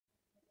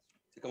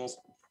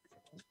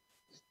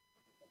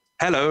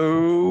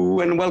Hello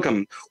and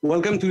welcome.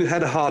 Welcome to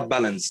Head Heart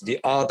Balance, the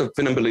Art of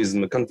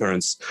Funambulism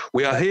Conference.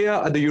 We are here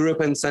at the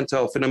European Centre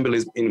of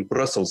Funambulism in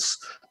Brussels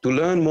to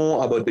learn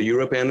more about the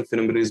European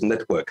Funambulism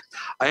Network.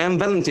 I am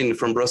Valetin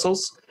from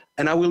Brussels,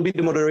 and I will be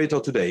the moderator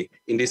today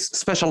in this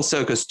special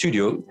circus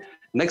studio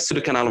next to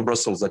the Canal of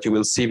Brussels that you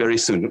will see very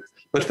soon.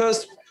 But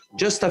first,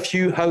 just a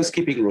few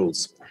housekeeping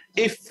rules.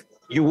 If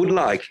you would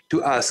like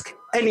to ask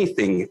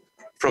anything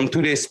from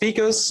today's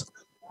speakers,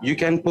 you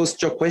can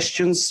post your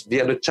questions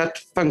via the chat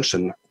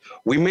function.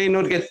 We may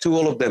not get to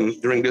all of them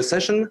during the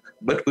session,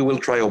 but we will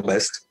try our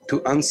best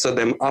to answer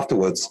them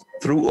afterwards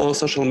through our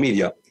social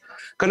media.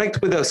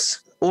 Connect with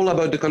us all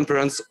about the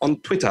conference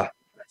on Twitter.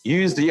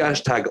 Use the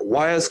hashtag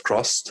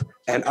WiresCrossed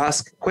and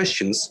ask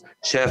questions,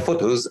 share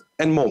photos,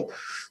 and more.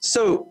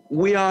 So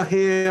we are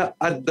here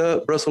at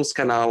the Brussels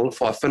Canal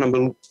for a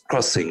funambule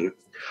crossing.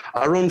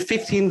 Around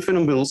 15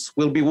 funambules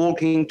will be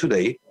walking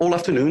today, all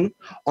afternoon,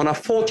 on a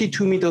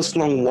 42 meters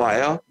long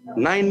wire,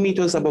 9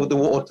 meters above the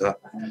water.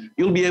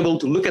 You'll be able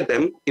to look at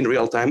them in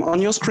real time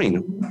on your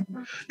screen.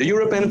 The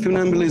European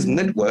Funambulism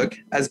Network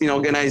has been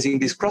organizing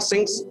these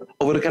crossings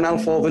over the canal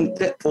for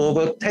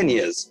over 10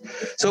 years.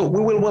 So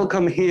we will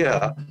welcome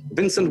here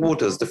Vincent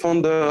Wauters, the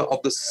founder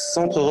of the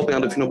Centre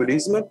Européen de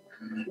Funambulisme,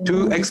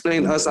 to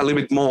explain us a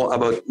little bit more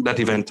about that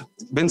event.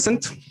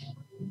 Vincent?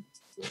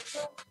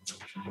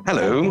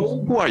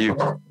 Hello, who are you?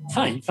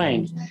 Fine,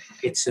 fine.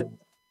 It's a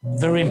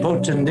very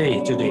important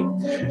day today.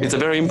 It's a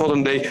very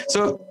important day.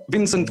 So,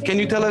 Vincent, can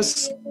you tell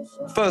us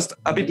first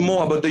a bit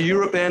more about the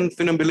European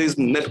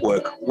Funambulism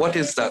Network? What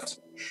is that?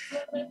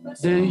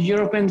 The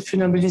European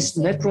Funambulism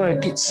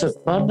Network, it's a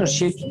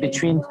partnership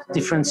between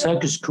different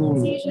circus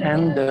schools.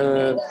 And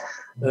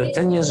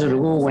 10 years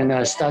ago, when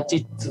I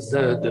started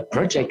the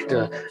project,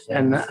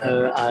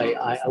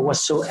 I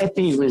was so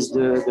happy with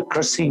the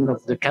crossing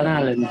of the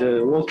canal and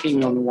the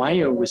walking on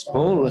wire with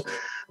Paul,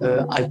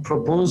 I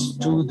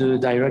proposed to the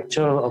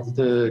director of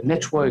the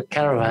network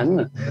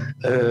caravan,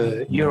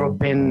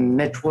 European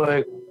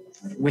network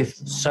with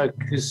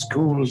circus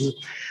schools.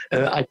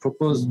 I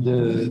proposed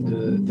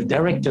the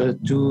director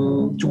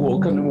to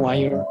walk on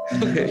wire,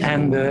 okay.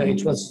 And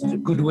it was a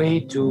good way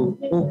to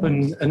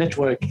open a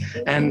network.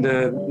 And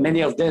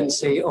many of them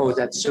say, "Oh,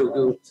 that's so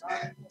good,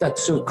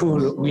 that's so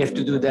cool. We have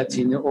to do that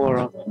in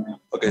our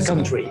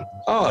country."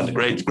 Oh,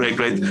 great, great,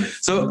 great.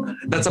 So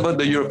that's about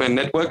the European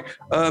network.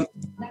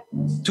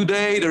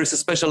 Today there is a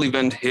special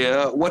event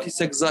here. What is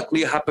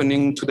exactly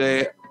happening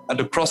today at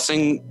the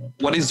crossing?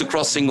 What is the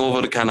crossing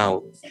over the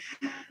canal?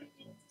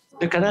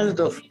 The Canal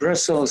of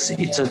Brussels,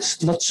 it's a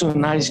not so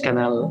nice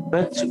canal,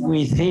 but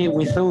we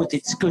thought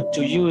it's good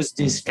to use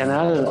this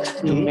canal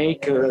to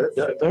make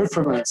the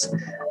performance.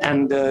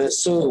 And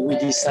so we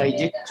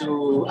decided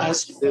to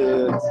ask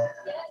the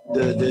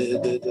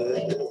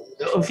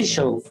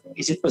official,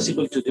 is it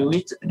possible to do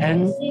it?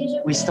 And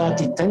we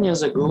started 10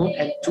 years ago,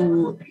 and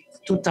two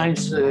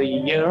times a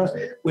year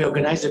we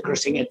organize the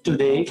crossing. And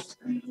today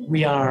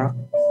we are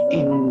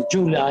in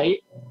July,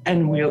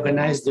 and we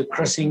organize the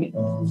crossing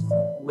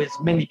with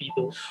many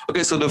people.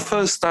 Okay, so the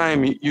first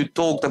time you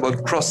talked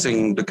about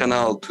crossing the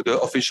canal to the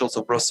officials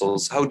of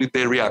Brussels, how did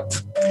they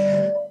react?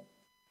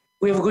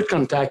 We have good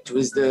contact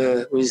with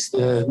the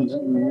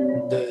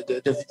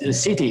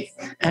city,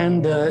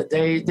 and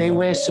they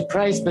were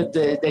surprised, but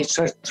they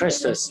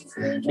trust us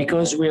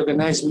because we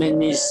organize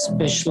many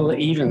special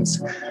events.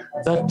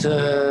 But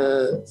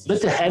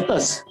they help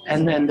us,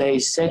 and then they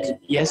said,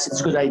 "Yes,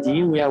 it's a good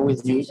idea. We are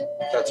with you."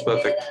 That's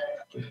perfect.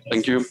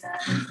 Thank you.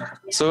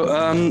 So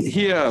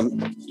here.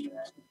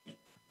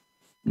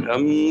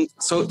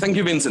 So thank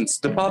you, Vincent.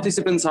 The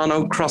participants are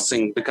now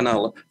crossing the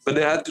canal, but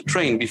they had to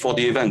train before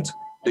the event.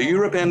 The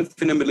European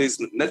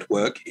Funambulism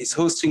Network is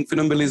hosting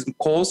funambulism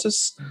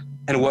courses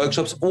and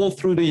workshops all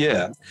through the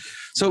year.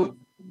 So,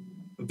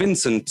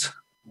 Vincent,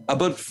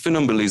 about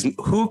funambulism,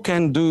 who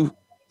can do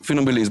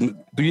funambulism?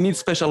 Do you need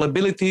special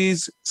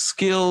abilities,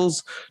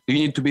 skills? Do you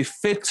need to be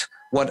fit?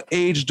 What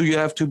age do you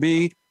have to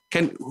be?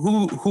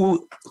 Who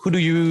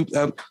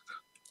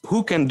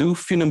can do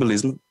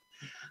funambulism?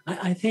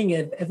 I think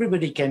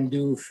everybody can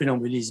do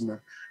funambulism.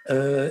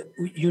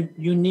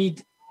 You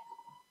need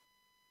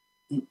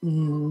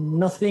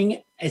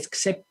nothing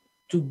except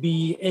to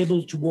be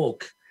able to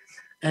walk.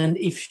 And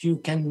if you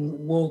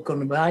can walk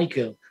on a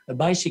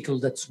bicycle,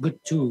 that's good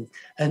too.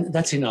 And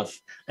that's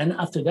enough. And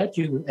after that,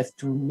 you have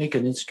to make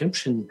an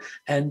inscription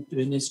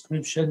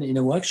in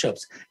a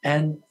workshops.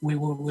 And we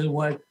will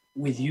work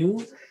with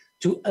you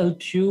to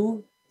help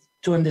you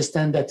to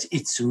understand that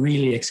it's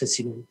really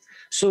accessible.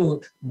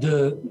 So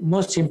the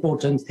most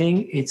important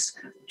thing is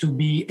to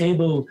be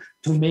able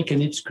to make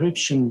an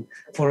inscription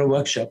for a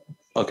workshop.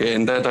 Okay,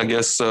 and that I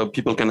guess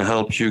people can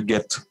help you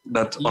get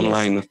that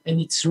online. Yes,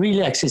 and it's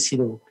really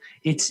accessible.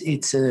 It's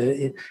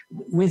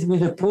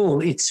with a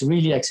pole, it's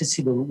really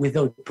accessible.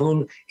 Without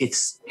pole,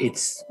 it's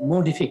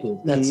more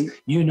difficult. That's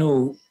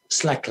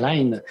slack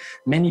line.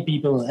 Many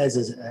people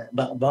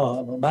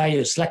buy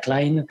a slack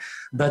line,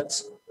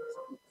 but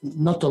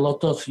not a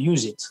lot of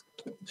use it.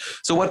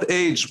 So what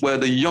age were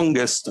the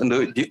youngest and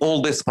the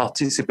oldest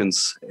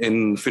participants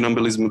in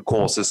funambulism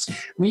courses?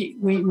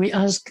 We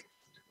ask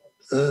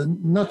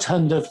not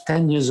under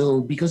 10 years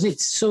old, because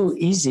it's so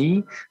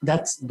easy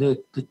that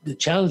the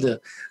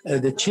children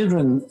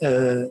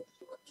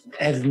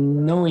have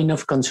no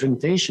enough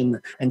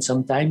concentration, and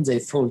sometimes they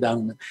fall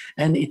down.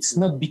 And it's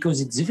not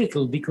because it's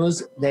difficult,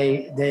 because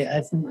they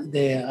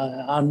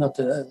are not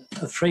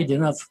afraid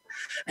enough.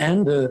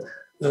 And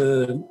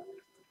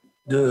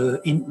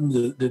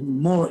the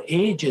more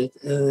aged,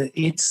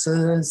 it's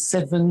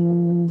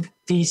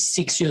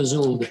 76 years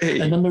old. Hey.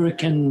 An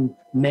American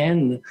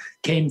man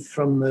came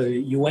from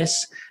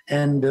US,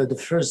 and the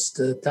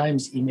first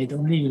times he made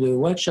only the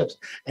workshops,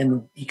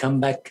 and he come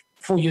back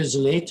 4 years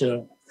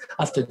later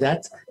after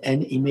that,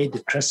 and he made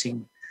the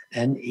crossing,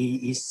 and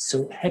he is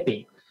so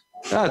happy.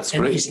 That's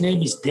and great. His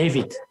name is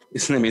David.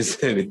 His name is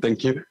David,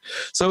 thank you.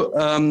 So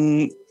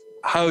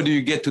how do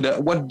you get to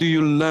that? What do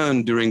you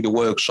learn during the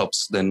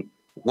workshops then?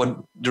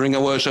 During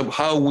a workshop,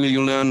 how will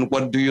you learn?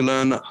 What do you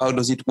learn? How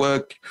does it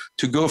work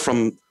to go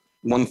from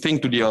one thing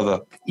to the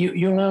other?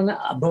 You learn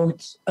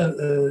about,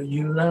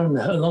 you learn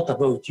a lot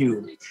about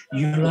you.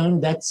 You learn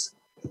that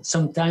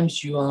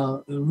sometimes you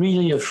are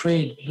really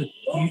afraid, but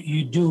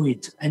you do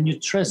it, and you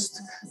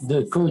trust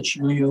the coach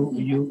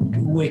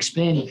who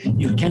explain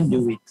you can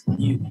do it.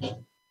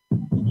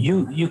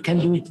 You can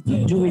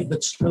do it,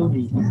 but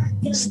slowly,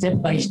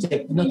 step by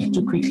step, not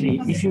too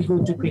quickly. If you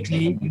go too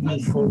quickly, you will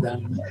fall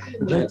down.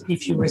 But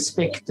if you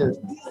respect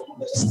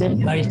step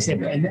by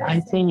step, and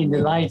I think in the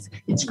life,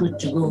 it's good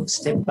to go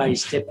step by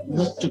step,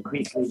 not too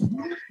quickly.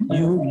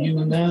 You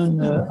learn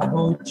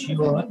about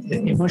your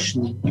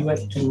emotion. You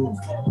have to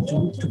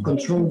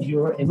control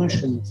your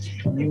emotion.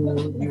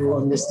 You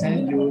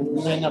understand, you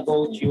learn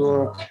about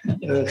your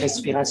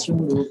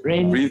respiration, your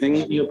breathing.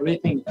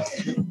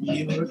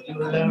 You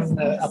learn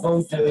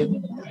about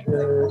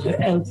the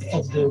health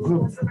of the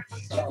group.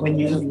 When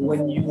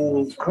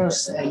you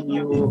cross and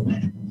you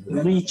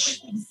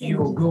reach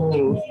your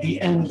goal,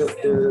 the end of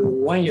the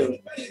wire,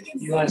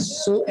 you are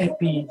so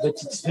happy, but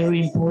it's very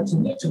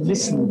important to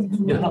listen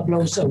the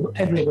applause of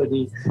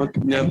everybody.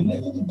 Okay, yeah.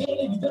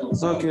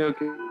 Okay.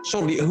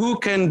 Shortly, who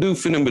can do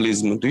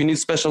funambulism? Do you need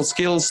special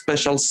skills,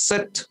 special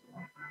set,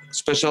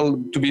 special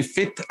to be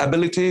fit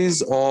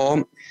abilities,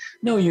 or?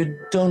 No, you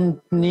don't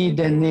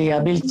need any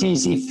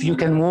abilities. If you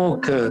can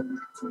walk,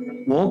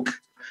 walk.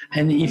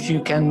 And if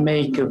you can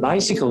make a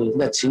bicycle,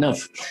 that's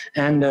enough.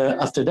 And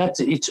after that,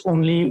 it's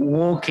only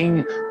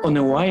walking on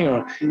a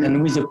wire.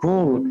 And with a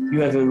pole, you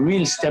have a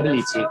real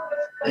stability.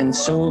 And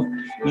so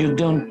you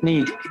don't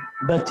need.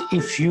 But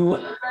if you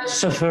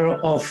suffer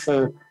of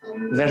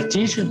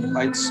vertigo,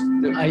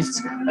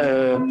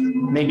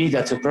 maybe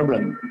that's a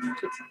problem.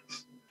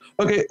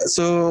 Okay,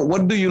 so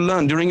what do you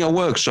learn during a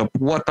workshop?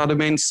 What are the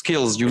main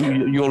skills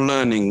you're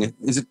learning?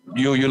 Is it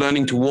you're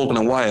learning to walk on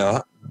a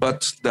wire,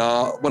 but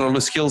what are the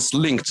skills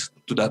linked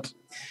to that?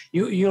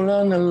 You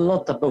learn a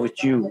lot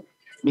about you,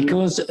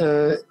 because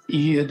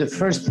the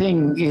first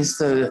thing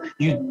is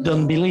you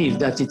don't believe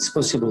that it's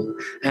possible,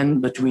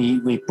 but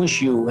we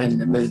push you,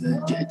 and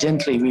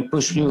gently we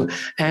push you,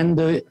 and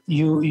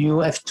you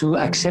have to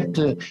accept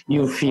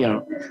your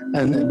fear,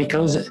 and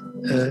because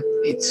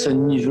it's a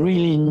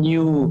really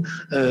new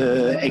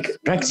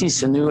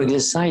practice, a new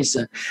exercise,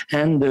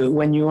 and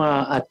when you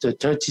are at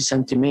 30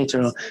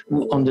 centimeters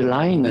on the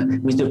line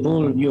with the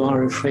ball, you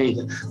are afraid,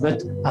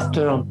 but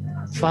after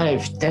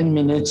 5-10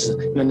 minutes,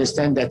 you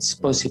understand that's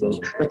possible.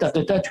 But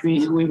after that,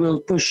 we will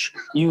push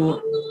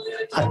you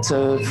at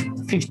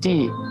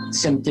 50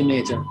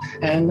 centimeters.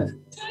 And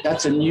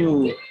that's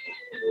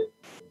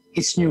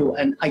it's new.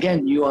 And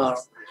again, you are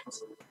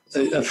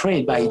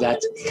afraid by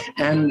that.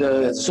 And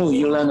so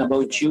you learn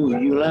about you.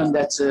 You learn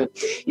that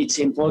it's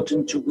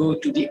important to go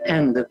to the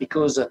end,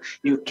 because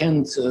you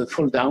can't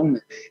fall down.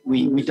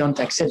 We don't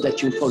accept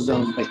that you fall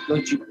down, but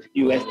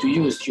you have to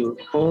use your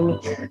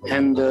pole,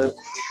 and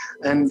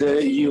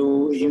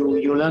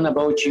you learn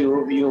about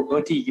your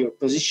body, your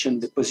position,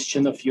 the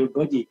position of your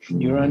body.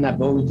 You learn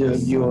about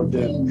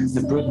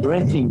the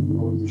breathing,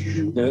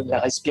 the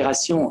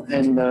respiration,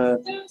 and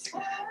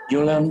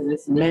you learn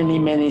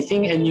many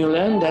things, and you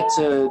learn that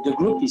the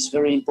group is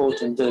very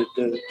important, the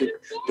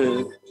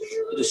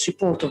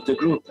support of the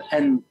group.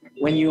 And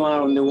when you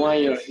are on the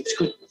wire, it's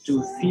good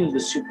to feel the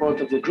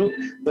support of the group,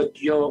 but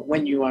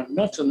when you are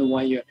not on the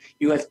wire,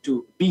 you have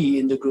to be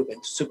in the group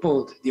and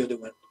support the other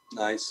one.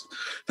 Nice,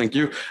 thank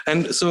you.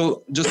 And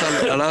so just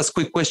a last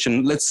quick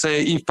question. Let's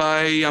say if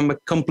I am a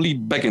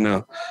complete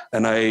beginner,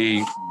 and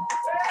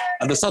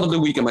at the start of the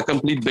week, I'm a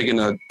complete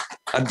beginner.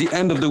 At the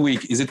end of the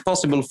week, is it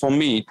possible for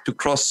me to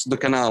cross the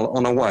canal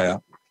on a wire?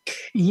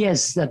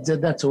 Yes,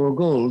 that's our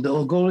goal.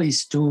 Our goal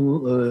is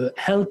to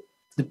help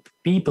the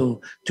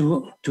people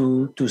to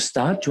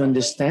start to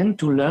understand,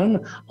 to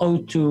learn how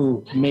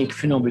to make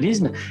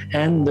funambulism,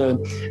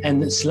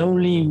 and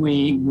slowly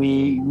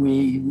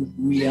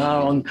we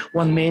are on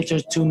 1 meter,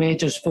 2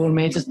 meters, 4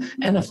 meters,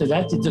 and after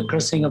that it's the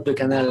crossing of the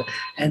canal,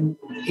 and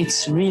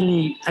it's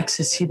really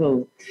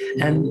accessible,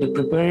 and the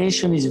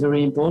preparation is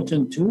very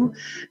important too,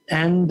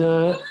 and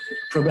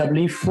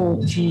probably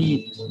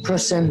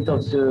 40%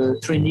 of the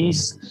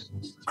trainees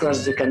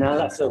cross the canal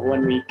after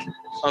 1 week.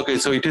 Okay,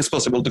 so it is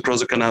possible to cross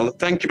the canal.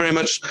 Thank you very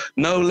much.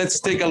 Now let's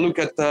take a look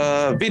at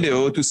the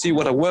video to see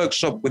what a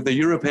workshop with the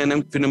European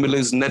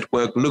Funambulism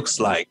Network looks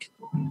like.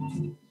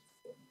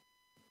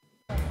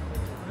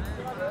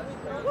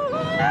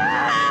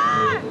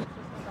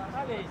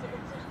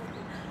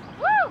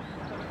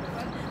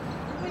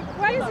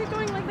 Why is he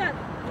going like that?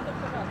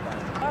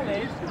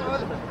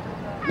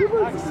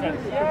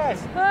 Yes.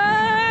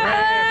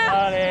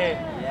 Allez.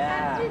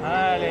 Yeah.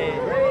 Allez.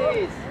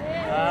 Freeze.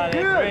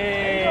 Allez,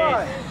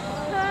 freeze.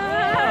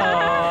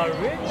 Oh,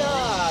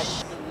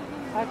 relax.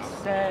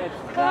 Accept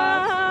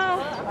that.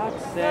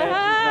 Accept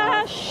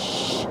that.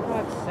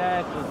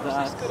 Accept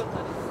that.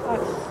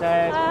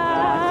 Accept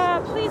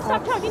that. Please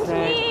stop talking to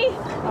me.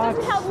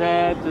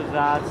 Accept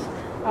that.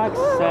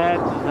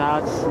 Accept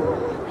that.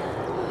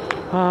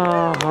 Allez.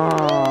 Ha!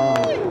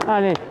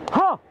 Allez.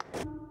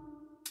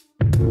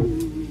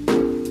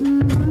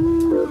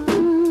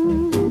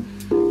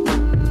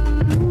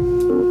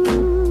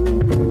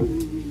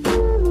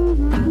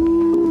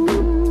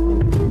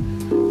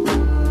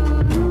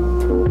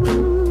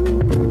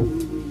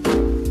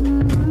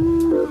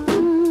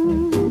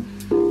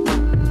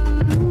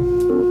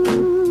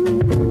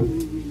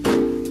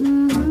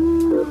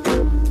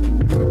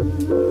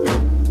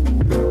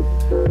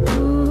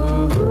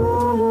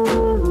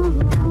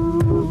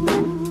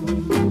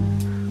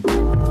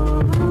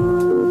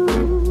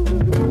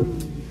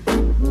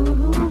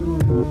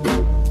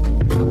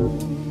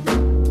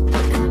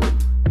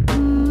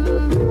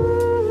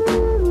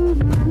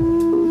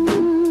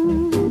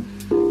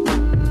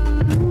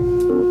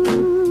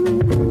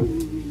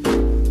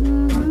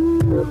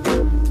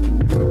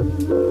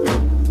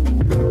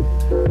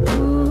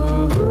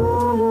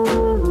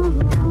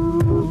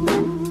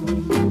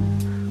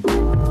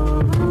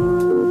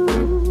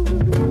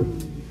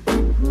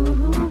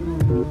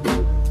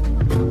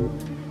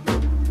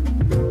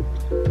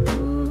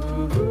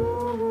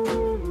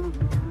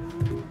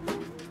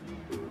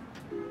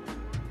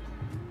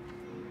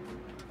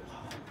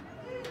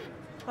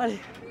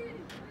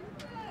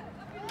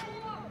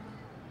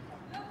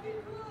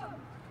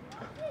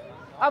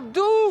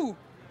 Abdou!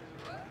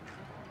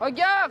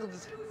 Regarde!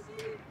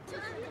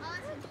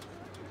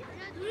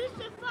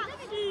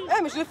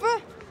 Eh mais je l'ai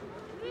fait!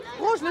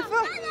 Gros, je l'ai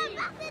fait!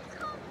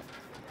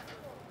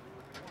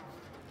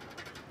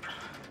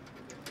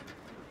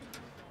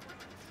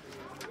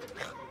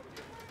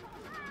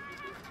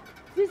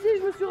 Si,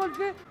 je me suis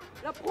relevé!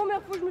 La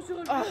première fois que je me suis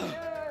relevé!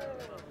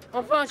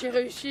 Enfin, j'ai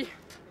réussi!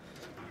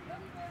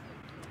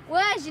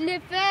 Ouais, je l'ai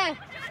fait.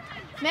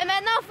 Mais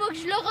maintenant, il faut que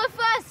je le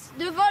refasse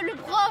devant le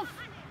prof.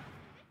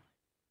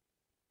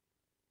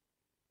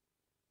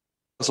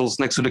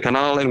 Next to the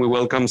canal, and we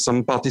welcome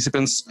some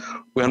participants.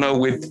 We are now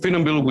with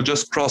Funambule, who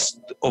just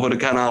crossed over the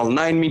canal,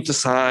 9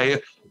 meters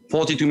high,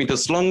 42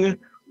 meters long.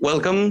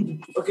 Welcome.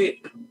 Okay.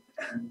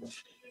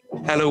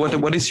 Hello,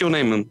 what is your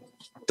name?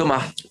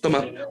 Thomas.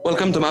 Thomas.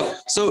 Welcome,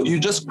 Thomas. So you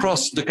just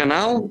crossed the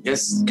canal.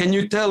 Yes. Can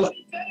you tell,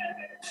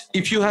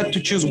 if you had to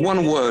choose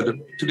one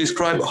word to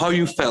describe how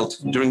you felt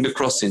during the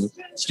crossing,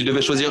 si tu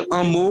devais choisir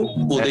un mot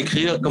pour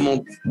décrire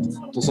comment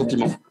ton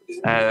sentiment?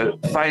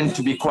 Fine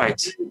to be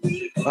quiet.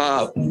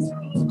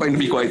 Fine to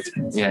be quiet.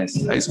 Yes.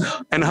 Nice.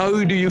 And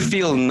how do you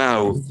feel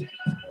now?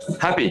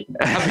 Happy.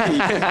 Happy.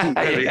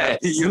 Very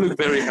happy. You look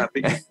very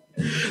happy.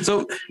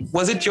 So,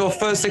 was it your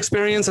first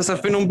experience as a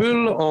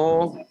funambule,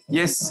 or?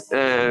 Yes.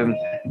 Je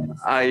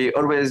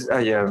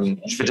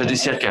fais déjà du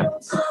cirque.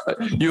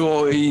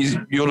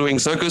 You're doing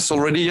circus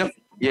already, yeah?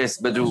 Yes,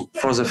 but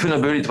for the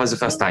funambule, it was the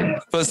first time.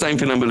 First time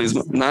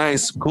funambulism.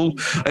 Nice, cool.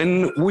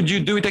 And would you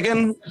do it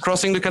again,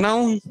 crossing the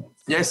canal?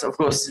 Yes, of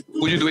course.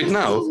 Would you do it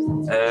now?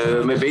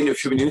 Maybe in a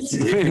few minutes,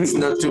 if it's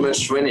not too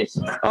much raining.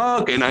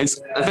 Okay, nice.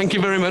 Thank you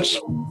very much.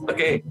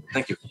 Okay,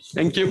 thank you.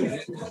 Thank you.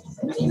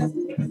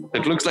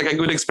 It looks like a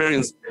good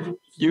experience.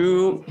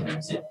 Hello,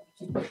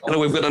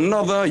 we've got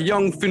another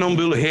young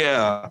funambule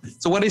here.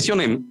 So what is your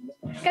name?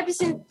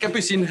 Capucine.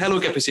 Capucine. Hello,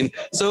 Capucine.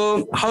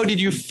 So how did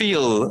you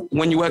feel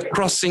when you were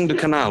crossing the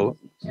canal?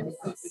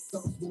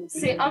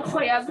 C'est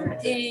incroyable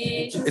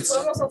et je me suis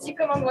vraiment sentie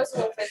comme un oiseau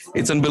en fait.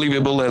 It's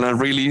unbelievable, and I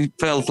really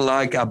felt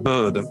like a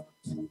bird.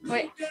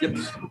 Ouais. Yep.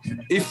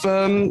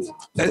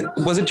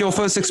 Was it your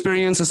first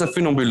experience as a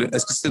funambule?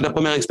 Est-ce que c'était ta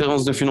première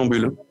expérience de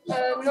funambule?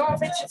 Non, en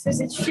fait, je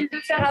faisais du fil de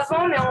fer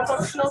avant, mais en tant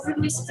que funambule,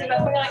 oui, c'était ma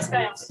première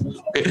expérience.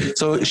 Okay.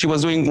 So she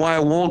was doing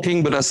wire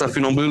walking, but as a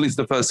funambule, it's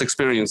the first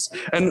experience.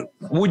 And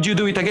would you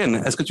do it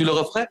again? Est-ce que tu le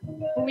referais?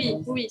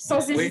 Oui,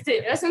 sans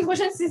hésiter. La semaine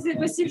prochaine, si c'est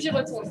possible, j'y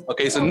retourne.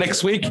 Okay, so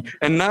next week.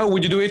 And now,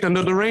 would you do it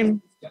under the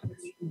rain?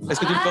 Est-ce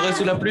que tu le ferais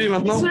sous la pluie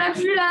maintenant? Sous la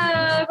pluie,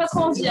 là, pas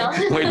trop envie. Hein.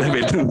 Oui,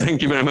 David.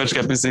 Thank you very much,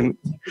 Capucine.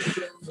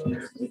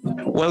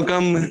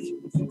 Welcome.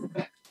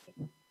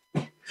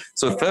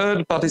 So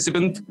third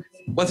participant,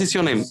 what is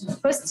your name?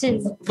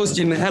 Faustine.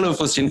 Faustine. Hello,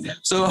 Faustine.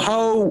 So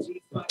how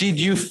did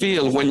you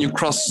feel when you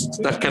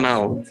crossed that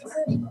canal?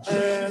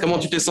 Comment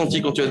tu t'es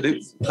senti quand tu as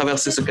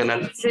traversé ce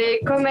canal? C'est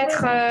comme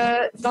être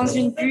dans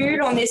une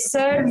bulle, on est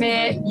seul,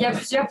 mais il y a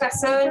plusieurs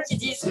personnes qui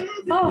disent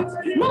 « Oh,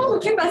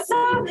 non, fais pas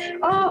ça!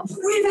 Oh,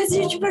 oui,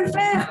 vas-y, tu peux le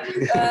faire!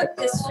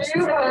 T'es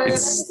sûr?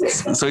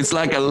 So it's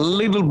like a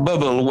little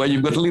bubble where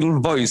you've got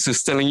little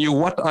voices telling you,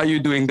 what are you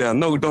doing there?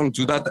 No, don't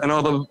do that. And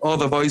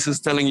other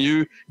voices telling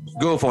you,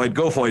 go for it,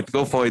 go for it,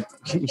 go for it.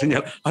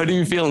 Génial. How do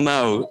you feel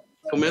now?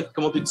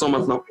 Comment tu te sens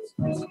maintenant?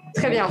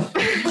 Très bien.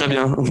 Très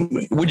bien.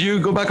 Would you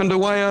go back on the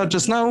wire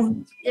just now?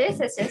 Yes,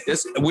 yes, yes.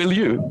 Yes. Will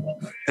you?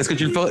 Est-ce que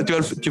tu vas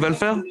le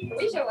faire?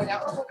 Oui, j'aimerais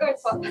bien, encore une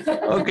fois.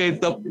 Okay,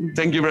 top.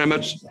 Thank you very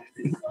much.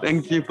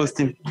 Thank you,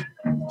 Faustine.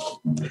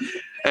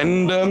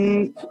 And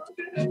we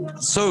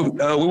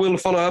will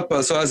follow up.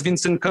 So as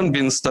Vincent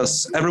convinced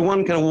us,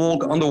 everyone can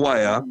walk on the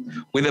wire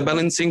with a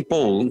balancing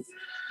pole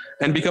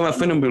and become a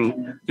funambule,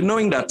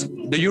 knowing that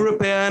the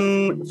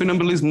European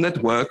Funambulism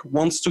Network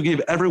wants to give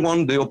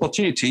everyone the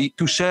opportunity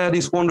to share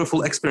this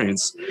wonderful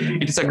experience.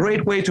 It is a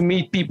great way to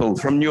meet people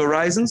from new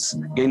horizons,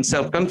 gain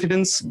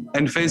self-confidence,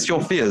 and face your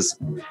fears.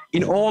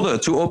 In order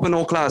to open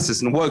our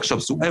classes and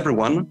workshops to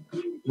everyone,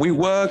 we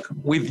work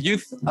with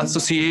youth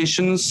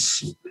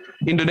associations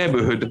in the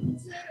neighborhood.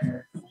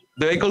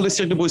 The École de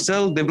Cirque de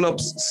Bruxelles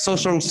develops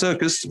social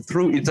circus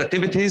through its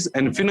activities,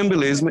 and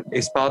funambulism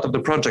is part of the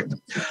project.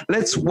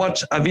 Let's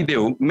watch a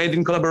video made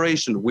in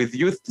collaboration with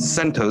youth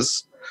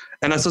centers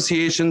and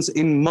associations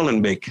in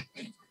Molenbeek.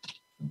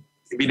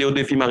 Vidéo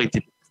défi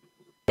maritime.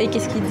 Et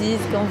qu'est-ce qu'ils disent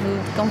quand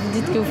vous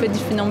dites que vous faites du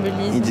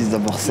funambulisme? Ils disent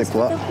d'abord c'est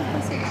quoi,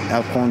 et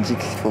après on dit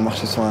qu'il faut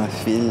marcher sur un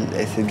fil,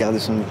 essayer de garder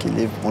son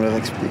équilibre, on leur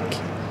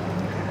explique.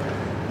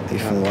 Et ils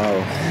font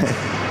waouh.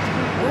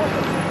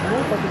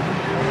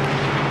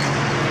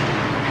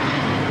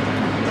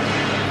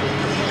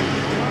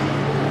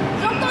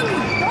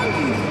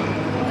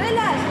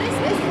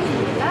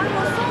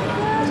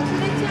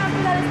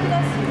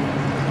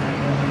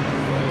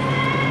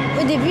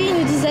 Au début, ils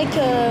nous disaient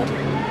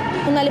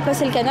qu'on allait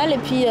passer le canal et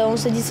puis on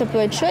s'est dit ça peut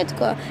être chouette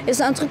quoi. Et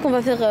c'est un truc qu'on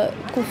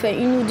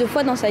fait une ou deux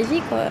fois dans sa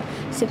vie quoi.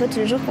 C'est pas tous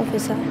les jours qu'on fait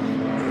ça.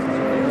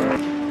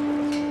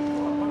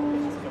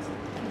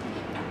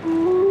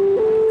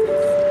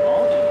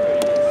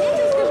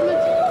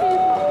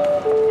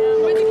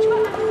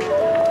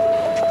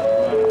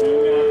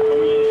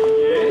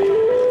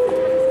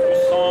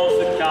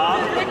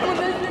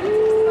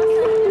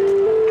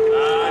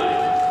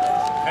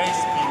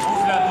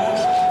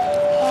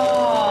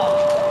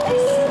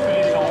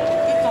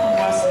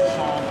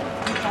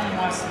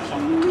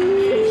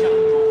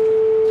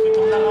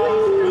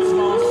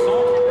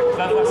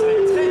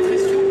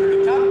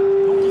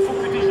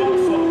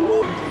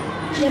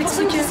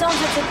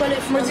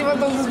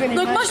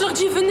 Donc moi je leur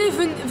dis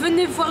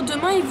venez voir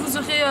demain et vous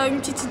aurez une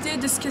petite idée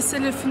de ce que c'est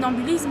le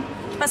funambulisme.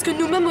 Parce que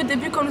nous-mêmes au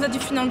début quand on nous a dit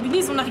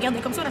funambulisme, on a regardé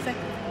comme ça, on a fait.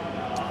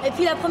 Et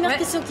puis la première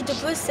question qu'ils te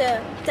posent c'est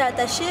t'es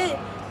attaché?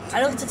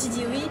 Alors toi tu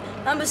dis oui,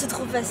 ah mais c'est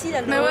trop facile.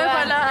 Alors, mais ouais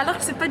voilà, alors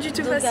que c'est pas du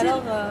tout facile.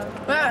 Alors,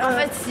 ouais, en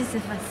fait si c'est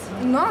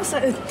facile. Non,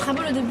 très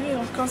beau au début,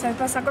 quand ça fait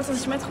pas 50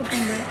 cm au tomber.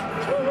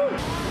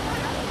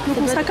 Donc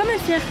on sera quand même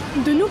fiers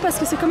de nous parce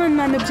que c'est quand même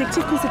un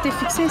objectif qu'on s'était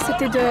fixé,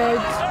 c'était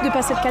de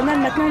passer le canal.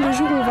 Maintenant le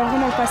jour où on va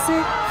vraiment le passer,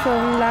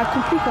 on l'a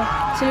accompli quoi.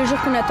 C'est le jour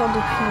qu'on attend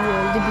depuis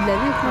le début de la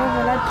vie. Ouais,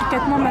 voilà, depuis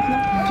 4 mois maintenant,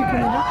 depuis qu'on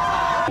est là.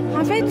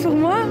 En fait pour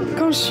moi,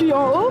 quand je suis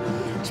en haut,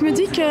 je me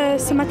dis que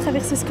c'est ma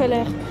traversée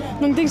scolaire.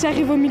 Donc dès que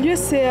j'arrive au milieu,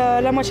 c'est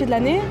la moitié de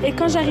l'année. Et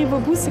quand j'arrive au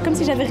bout, c'est comme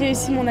si j'avais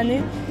réussi mon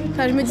année.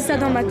 Enfin, je me dis ça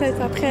dans ma tête.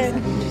 Après,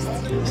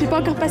 j'ai pas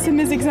encore passé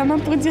mes examens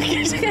pour dire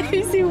que j'ai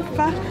réussi ou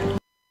pas.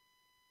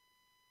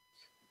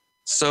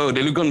 So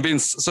they look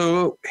convinced.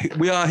 So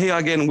we are here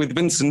again with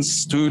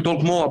Vincent to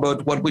talk more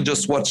about what we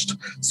just watched.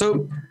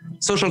 So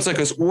social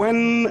circus,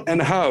 when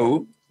and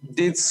how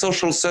did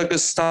social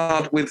circus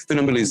start with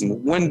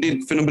funambulism? When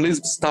did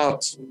funambulism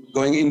start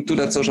going into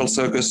that social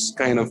circus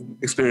kind of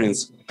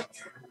experience?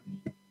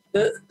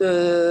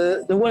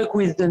 The work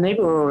with the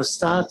neighbor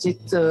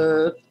started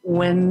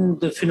when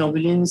the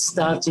funambulism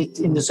started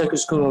in the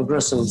Circus School of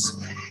Brussels.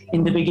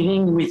 In the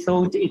beginning, we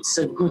thought it's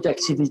a good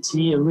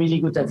activity, a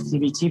really good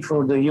activity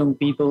for the young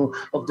people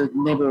of the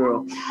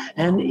neighborhood.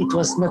 And it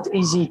was not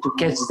easy to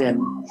catch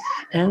them.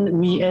 And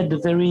we had a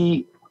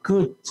very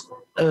good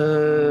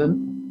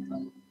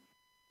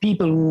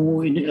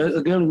people,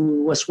 a girl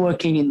who was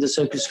working in the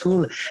circus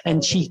school,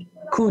 and she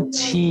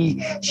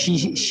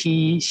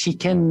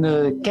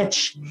can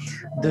catch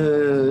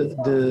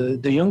the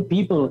young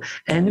people.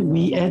 And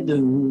we had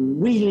a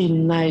really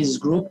nice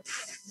group,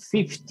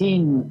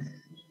 15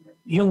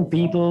 young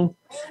people,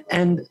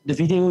 and the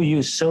video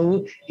you saw,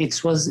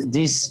 it was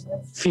these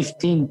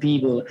 15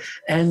 people,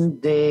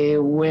 and they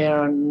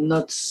were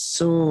not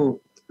so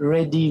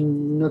ready,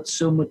 not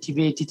so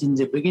motivated in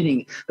the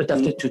beginning, but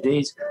after 2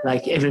 days,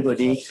 like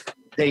everybody,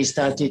 they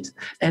started.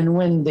 And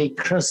when they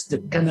crossed the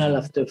canal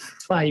after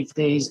 5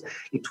 days,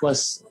 it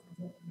was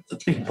a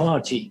big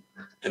party.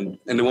 And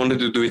they wanted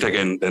to do it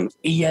again then?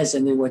 Yes,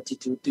 and they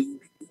wanted to do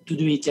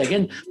it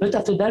again. But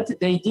after that,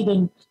 they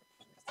didn't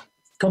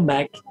come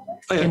back.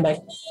 Came back.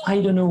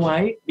 I don't know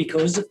why,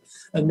 because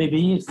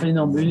maybe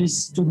funambule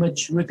is too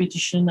much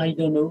repetition. I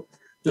don't know.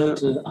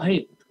 But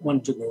I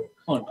want to go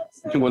on.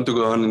 You want to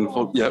go on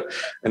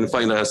and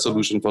find a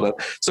solution for that.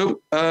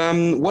 So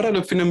what are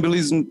the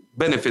funambulism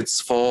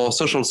benefits for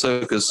social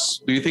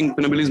circus? Do you think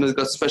funambulism has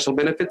got special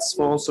benefits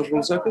for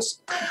social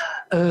circus?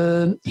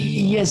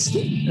 Yes,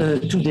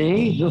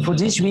 today, for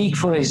this week,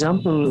 for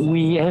example,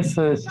 we have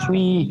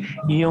 3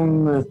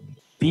 young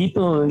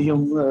people,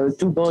 2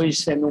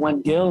 boys and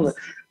 1 girl,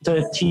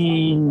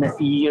 13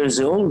 years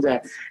old,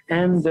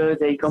 and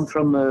they come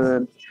from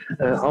a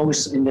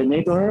house in the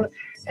neighborhood,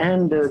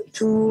 and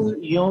 2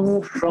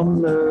 young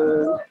from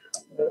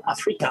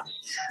Africa,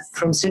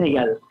 from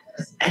Senegal,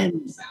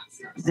 and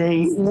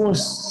they were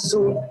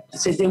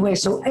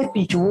so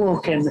happy to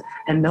walk, and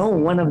now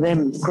one of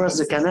them crossed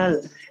the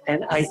canal,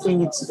 and I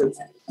think it's the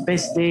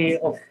best day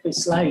of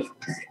his life.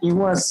 He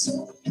was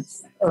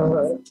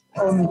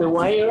on the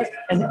wire,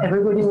 and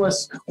everybody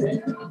was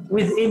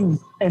with him,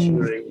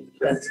 and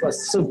that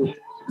was so good.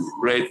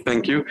 Great,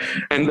 thank you.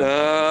 And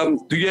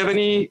do you have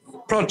any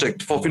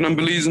project for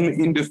funambulism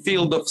in the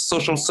field of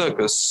social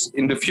circus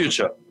in the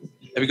future?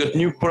 Have you got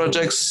new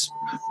projects,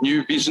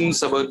 new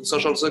visions about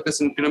social circus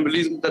and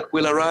funambulism that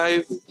will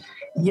arrive?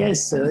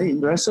 Yes, in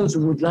Brussels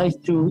we would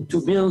like to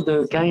build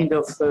a kind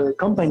of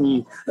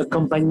company, a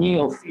company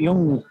of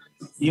young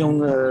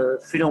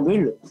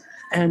funambule,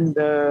 and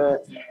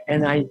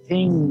I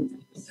think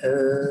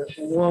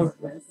we'll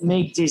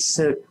make this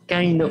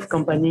kind of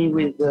company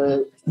with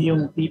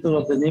young people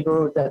of the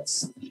neighborhood. That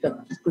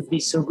could be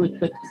so good,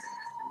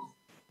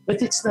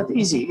 but it's not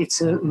easy.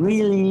 It's a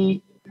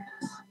really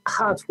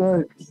hard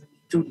work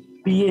to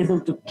be able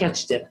to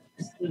catch them.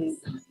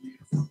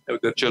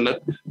 I've got you on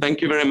that.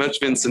 Thank you very much,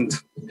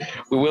 Vincent.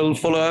 We will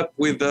follow up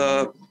with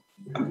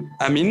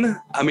Amin,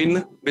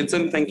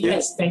 Vincent, thank you.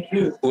 Yes, thank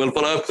you. We will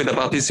follow up with a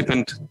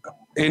participant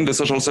in the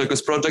social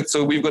circus project.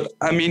 So we've got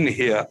Amin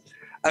here.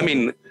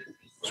 Amin.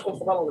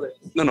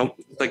 No,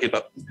 take it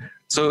up.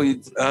 So,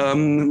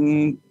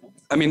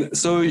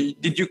 so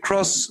did you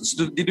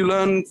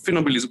learn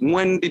funambulism?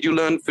 When did you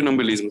learn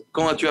funambulism?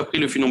 Quand as-tu appris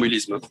le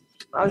funambulisme?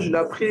 Je l'ai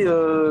appris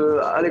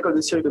à l'école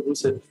de Cirque de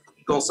Bruxelles.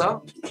 Quand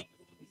ça?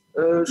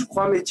 Je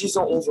crois à mes 10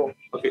 ans, 11 ans.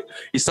 Okay.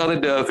 He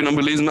started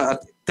funambulism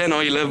at 10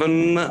 or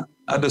 11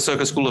 at the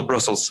Circus School of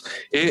Brussels.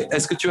 Et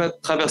est-ce que tu as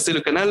traversé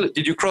le canal?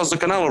 Did you cross the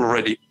canal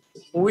already?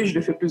 Oui, je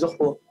l'ai fait plusieurs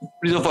fois.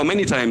 Plusieurs fois,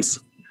 many times.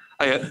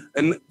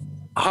 And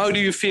how do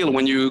you feel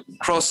when you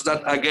cross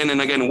that again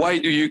and again? Why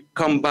do you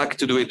come back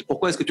to do it?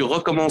 Pourquoi est-ce que tu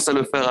recommences à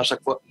le faire à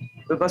chaque fois?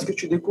 Parce que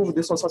tu découvres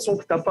des sensations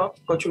que tu n'as pas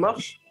quand tu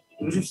marches,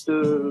 juste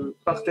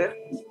par terre.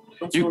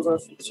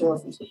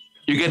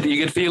 You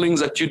get feelings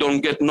that you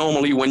don't get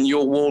normally when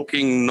you're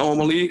walking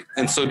normally,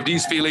 and so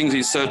these feelings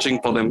he's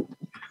searching for them.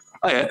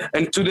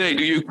 And today,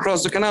 do you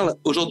cross the canal?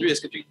 Aujourd'hui, est-ce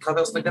que tu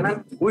traverses le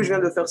canal? Oui, je viens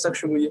de faire ça, que je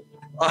suis mouillé.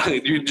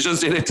 You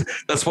just did it.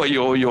 That's why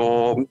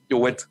you're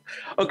wet.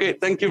 Okay,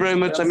 thank you very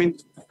much. I mean.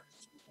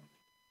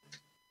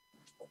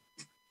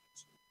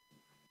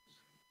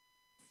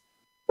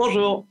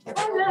 Bonjour.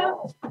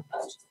 Hello.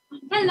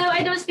 Hello,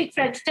 I don't speak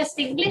French, just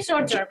English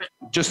or German?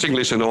 Just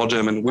English or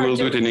German. We will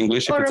do it in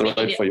English if it's all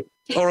right for you.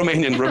 Or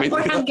Romanian.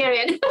 Or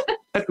Hungarian.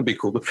 That could be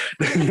cool.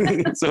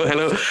 So,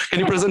 hello. Can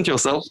you present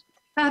yourself?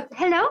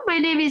 Hello, my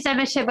name is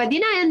Ana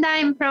Shebadina and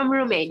I'm from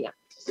Romania.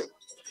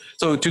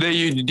 So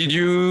today, did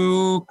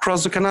you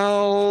cross the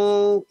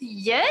canal?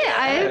 Yeah,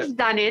 I've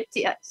done it,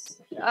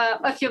 yes,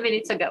 a few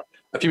minutes ago.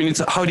 A few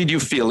minutes. How did you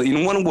feel?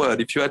 In one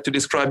word, if you had to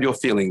describe your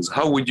feelings,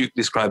 how would you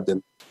describe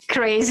them?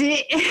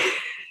 Crazy.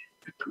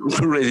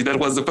 Crazy. That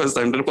was the first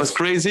time. That was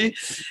crazy.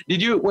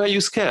 Were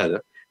you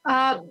scared?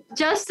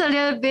 Just a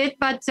little bit,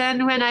 but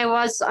then when I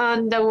was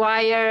on the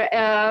wire,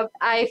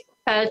 I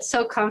felt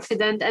so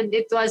confident, and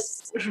it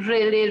was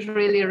really,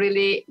 really,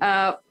 really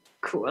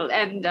cool.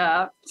 And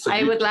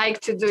I would like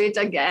to do it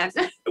again.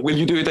 Will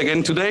you do it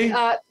again today?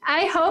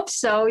 I hope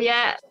so.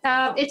 Yeah,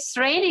 it's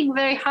raining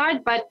very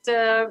hard, but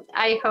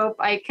I hope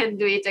I can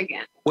do it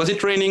again. Was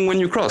it raining when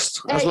you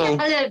crossed as well?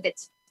 Yeah, a little bit.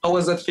 How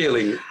was that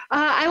feeling?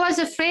 I was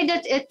afraid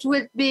that it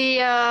would be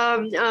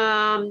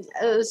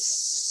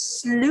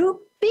sloopy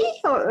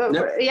or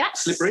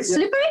slippery.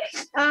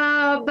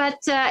 But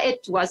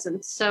it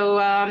wasn't. So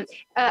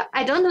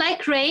I don't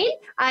like rain.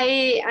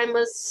 I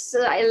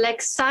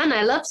like sun.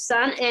 I love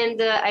sun,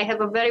 and I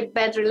have a very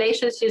bad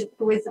relationship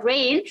with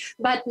rain.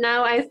 But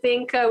now I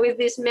think with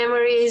these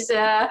memories,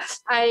 I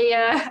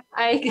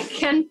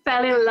can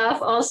fall in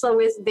love also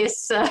with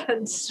this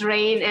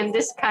rain and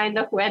this kind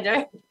of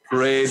weather.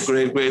 Great.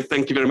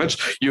 Thank you very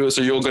much.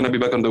 So you're going to be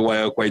back on the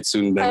wire quite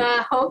soon then?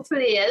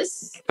 Hopefully,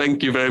 yes.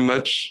 Thank you very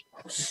much.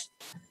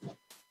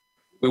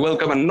 We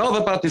welcome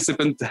another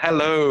participant.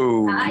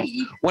 Hello. Hi.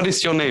 What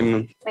is your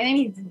name? My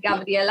name is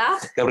Gabriela.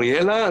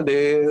 Gabriela.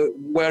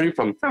 Where are you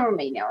from? From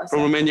Romania also.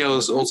 From Romania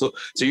also.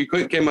 So you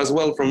came as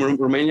well from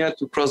Romania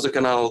to cross the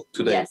canal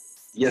today?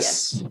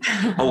 Yes.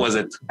 How was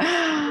it?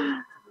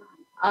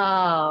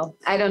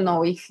 I don't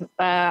know if,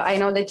 I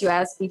know that you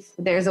asked if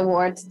there's a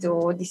word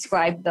to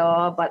describe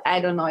but I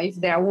don't know if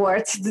there are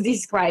words to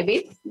describe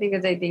it,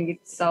 because I think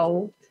it's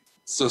so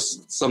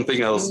something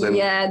else then.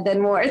 Yeah,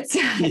 than words.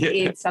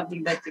 It's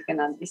something that you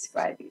cannot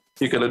describe it.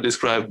 You cannot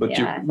describe, but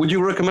would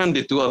you recommend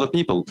it to other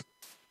people?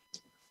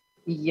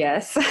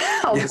 Yes,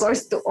 of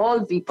course, to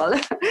all people.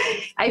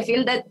 I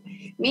feel that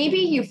maybe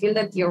you feel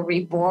that you're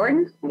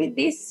reborn with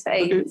this.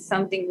 It's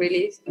something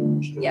really,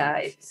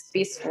 it's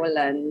peaceful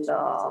and...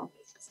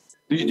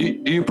 Do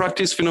you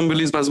practice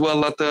funambulism as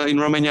well in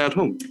Romania at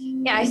home?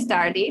 Yeah, I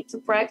started to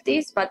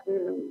practice, but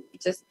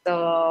just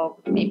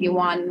maybe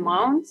 1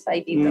 month. I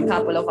did a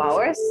couple of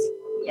hours.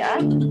 Yeah.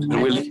 And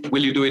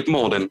will you do it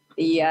more then?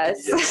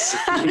 Yes.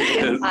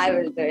 I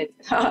will do it.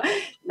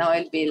 Now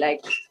it'll be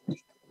like,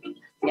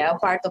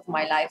 part of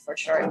my life for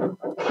sure.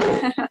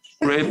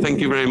 Great, thank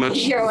you very much.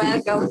 You're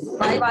welcome.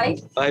 Bye-bye.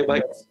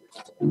 Bye-bye.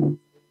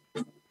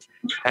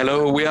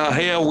 Hello, we are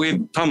here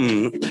with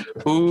Tom,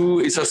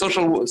 who is a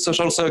social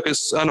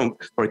circus.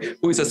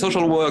 Who is a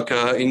social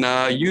worker in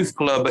a youth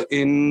club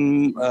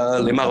in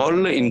Les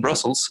Marolles in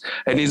Brussels,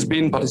 and he's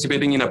been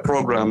participating in a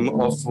program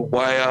of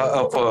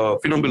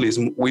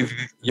funambulism with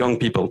young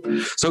people.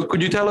 So,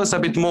 could you tell us a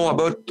bit more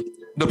about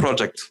the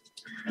project?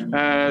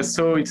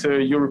 So it's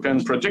a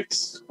European project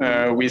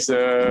with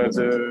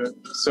the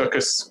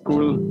circus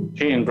school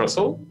here in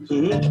Brussels.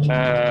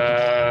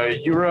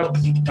 Europe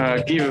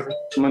give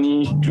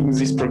money to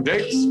this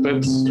project,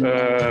 but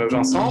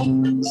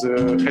Vincent,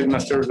 the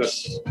headmaster of the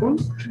school,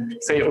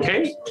 say,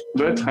 okay,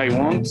 but I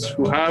want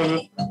to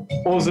have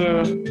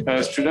other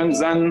students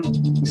than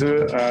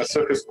the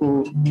circus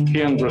school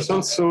here in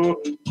Brussels. So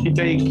he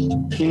take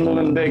in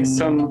Molenbeek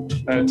some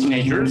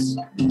teenagers,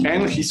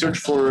 and he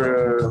searched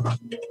for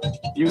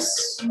youth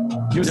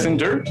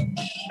center,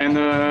 and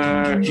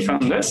he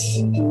found us,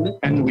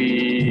 and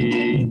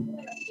we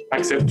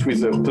accept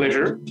with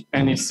pleasure.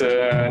 And it's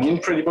an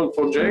incredible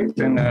project,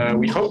 and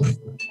we hope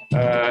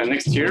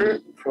next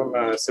year from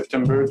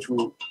September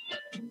to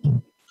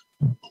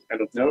I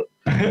don't know.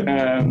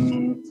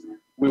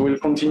 We will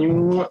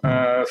continue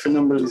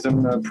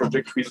funambulism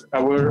project with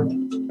our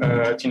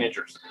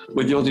teenagers.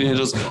 With your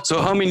teenagers.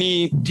 So how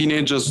many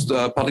teenagers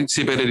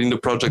participated in the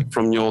project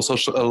from your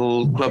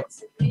social club?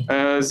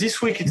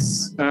 This week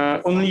it's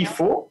only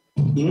 4,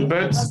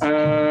 but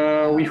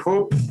we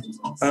hope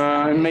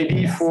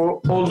maybe for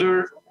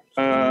older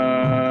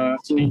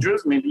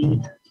teenagers,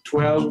 maybe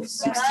 12,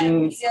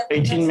 16,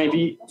 18,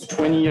 maybe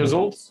 20 years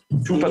old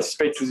to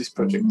participate to this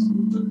project.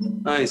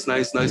 Nice.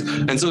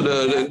 And so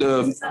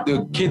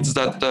the kids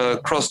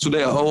that crossed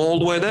today, how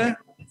old were they?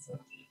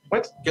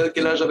 What?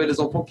 Quel âge avaient les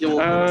enfants qui ont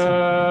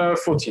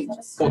 14.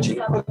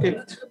 14. Okay,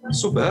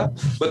 super.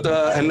 But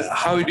and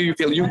how do you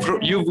feel?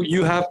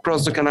 You have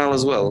crossed the canal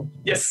as well?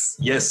 Yes.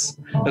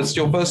 That's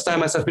your first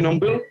time as a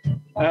funambule?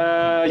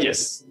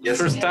 Yes.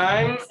 First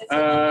time.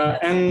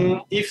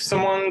 And if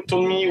someone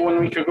told me 1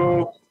 week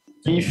ago,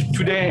 if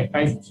today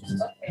I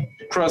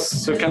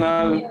cross the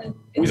canal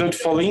without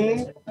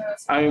falling,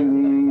 I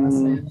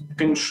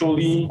can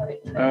surely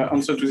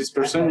answer to this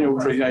person,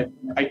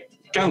 I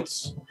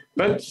can't.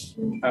 But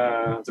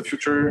the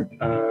future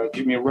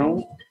give me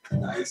wrong.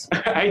 Nice.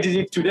 I did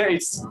it today.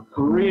 It's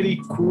really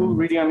cool,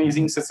 really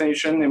amazing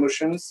sensation,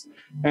 emotions,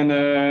 and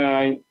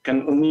I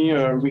can only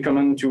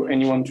recommend to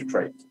anyone to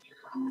try.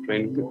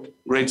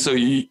 Great. So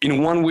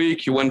in 1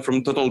 week, you went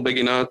from total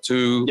beginner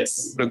to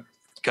the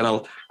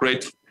canal.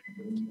 Great.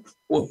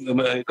 Well,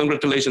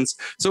 congratulations.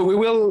 So we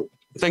will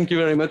thank you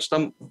very much,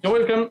 Tom. You're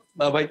welcome.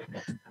 Bye-bye.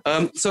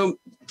 So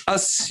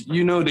as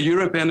you know, the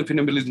European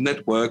Funambulism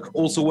Network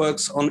also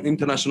works on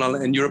international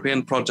and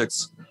European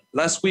projects.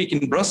 Last week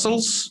in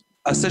Brussels,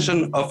 a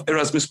session of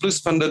Erasmus Plus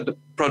funded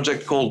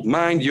project called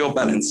Mind Your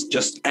Balance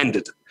just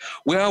ended.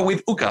 We are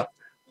with Uka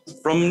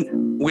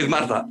with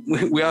Marta.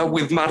 We are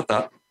with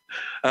Marta.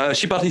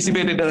 She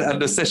participated at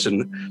the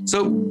session.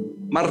 So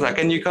Marta,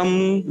 can you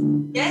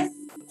come? Yes.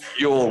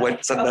 You're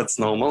wet, so that's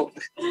normal.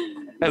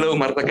 Hello,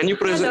 Marta. Can you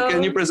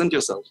present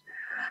yourself?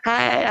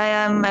 Hi, I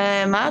am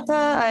Marta.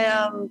 I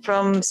am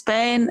from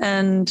Spain,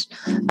 and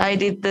I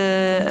did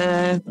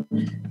the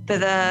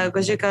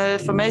pedagogical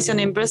formation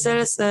in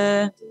Brussels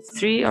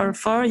 3 or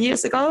 4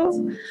 years ago,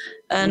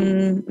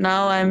 and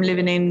now I'm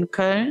living in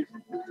Ecole.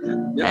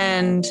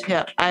 And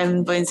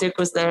I'm doing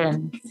circus there,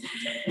 and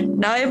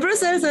now in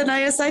Brussels, and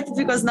I'm excited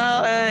because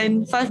now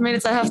in 5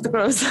 minutes I have to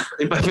cross.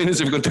 In 5 minutes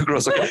you've got to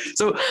cross. Okay.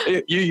 So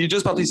you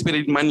just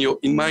participated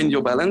in Mind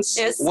Your Balance.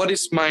 Yes. What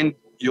is Mind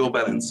Your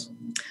Balance?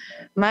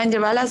 Mind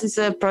Your Balance is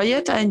a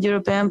project, a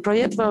European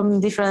project from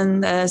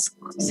different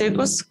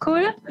circus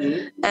schools,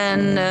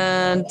 and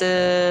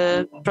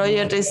the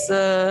project is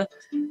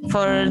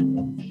for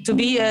to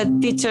be a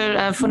teacher,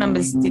 a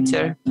funambulist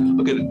teacher.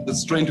 Okay,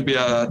 that's trained to be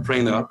a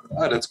trainer.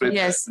 Ah, that's great.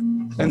 Yes.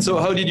 And so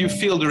how did you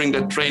feel during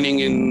that training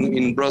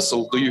in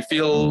Brussels? Do you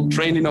feel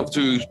trained enough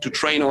to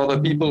train other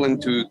people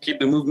and to keep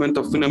the movement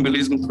of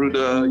funambulism through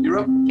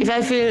Europe? If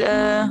I feel...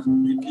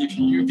 if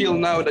you feel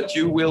now that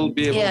you will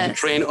be able to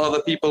train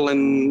other people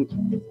and...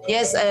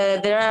 Yes,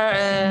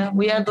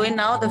 we are doing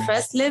now the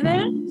first level,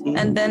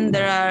 and then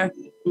there are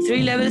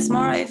 3 levels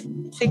more, I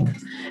think.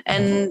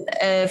 And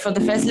for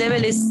the first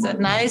level, it's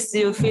nice.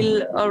 You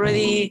feel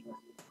already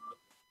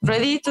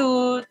ready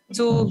to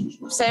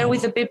share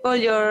with the people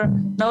your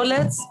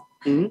knowledge.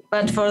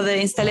 But for the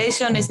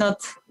installation, it's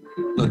not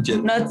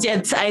yet. Not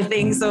yet, I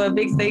think. So a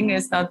big thing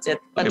is not yet.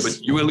 But, okay,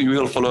 but you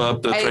will follow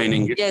up the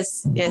training.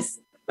 Yes, yes.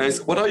 Nice.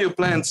 What are your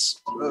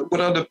plans? What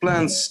are the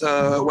plans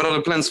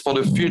for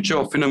the future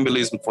of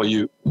funambulism for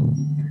you?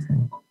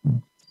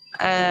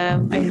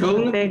 I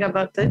don't think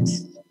about it.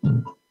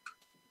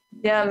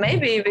 Yeah,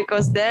 maybe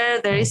because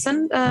there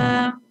isn't.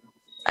 I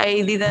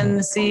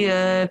didn't see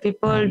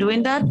people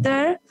doing that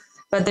there,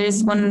 but there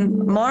is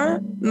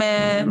more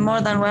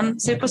than one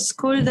circus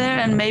school there,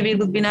 and maybe it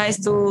would be nice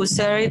to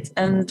share it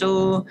and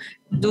to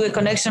do a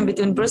connection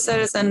between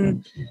Brussels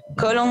and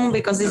Cologne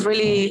because it's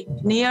really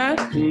near,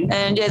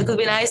 and yeah, it could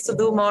be nice to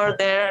do more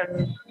there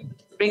and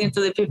bring it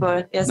to the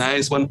people. Yes.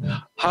 Nice one.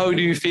 How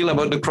do you feel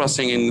about the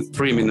crossing in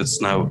 3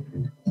 minutes now?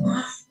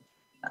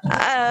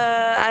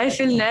 I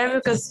feel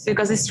nervous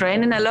because it's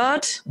raining a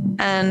lot,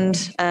 and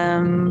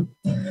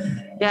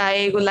yeah,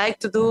 I would like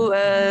to do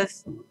a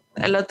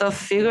lot of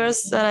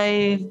figures that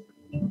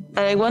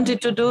I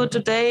wanted to do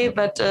today,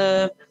 but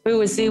we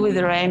will see with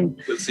the rain.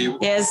 We'll see.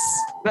 Yes,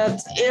 but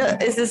yeah,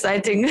 it's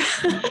exciting.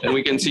 And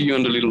we can see you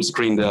on the little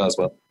screen there as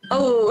well.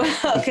 Oh,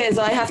 okay,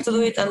 so I have to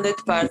do it on that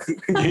part.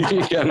 Okay.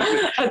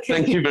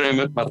 Thank you very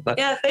much, Marta.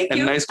 Yeah, thank you.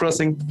 And nice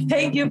crossing.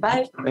 Thank you,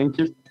 bye. Thank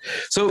you.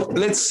 So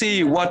let's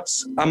see what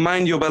a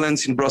Mind Your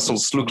Balance in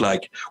Brussels look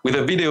like with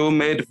a video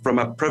made from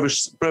a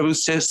previous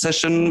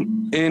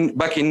session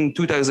back in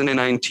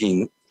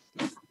 2019.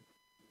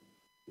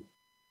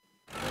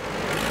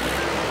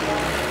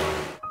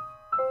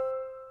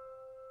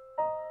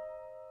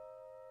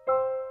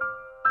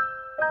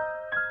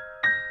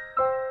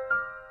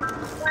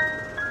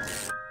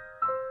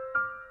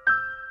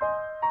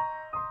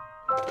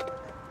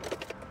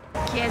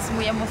 Que es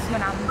muy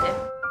emocionante.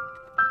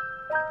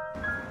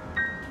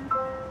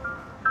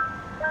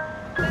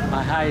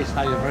 My eyes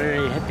are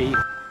very happy.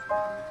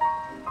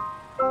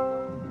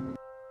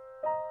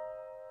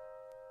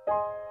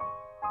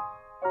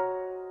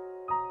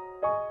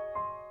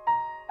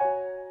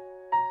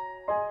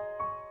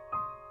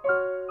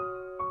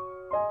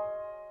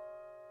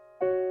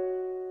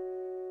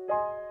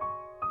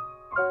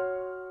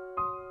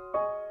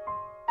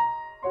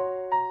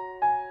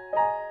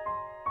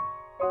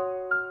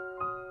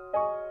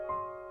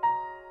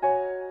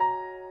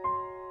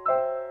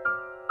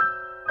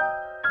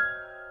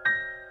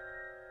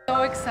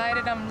 So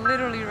excited, I'm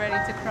literally ready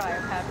to cry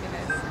of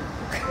happiness.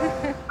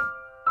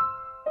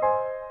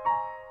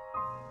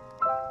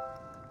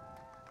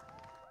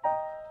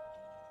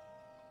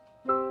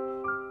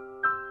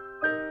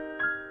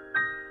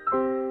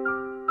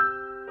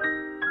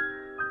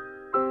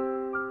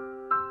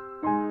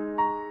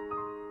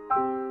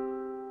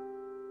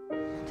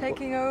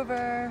 Taking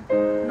over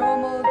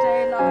normal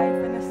day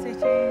life in a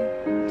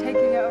city,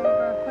 taking it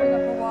over, putting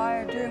up a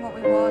wire, doing what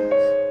we want.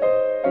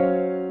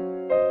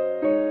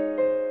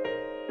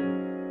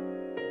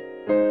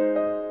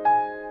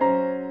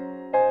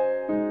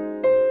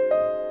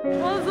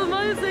 Well, it was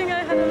amazing,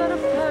 I had a lot of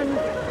fun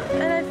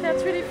and I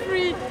felt really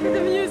free with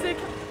the music.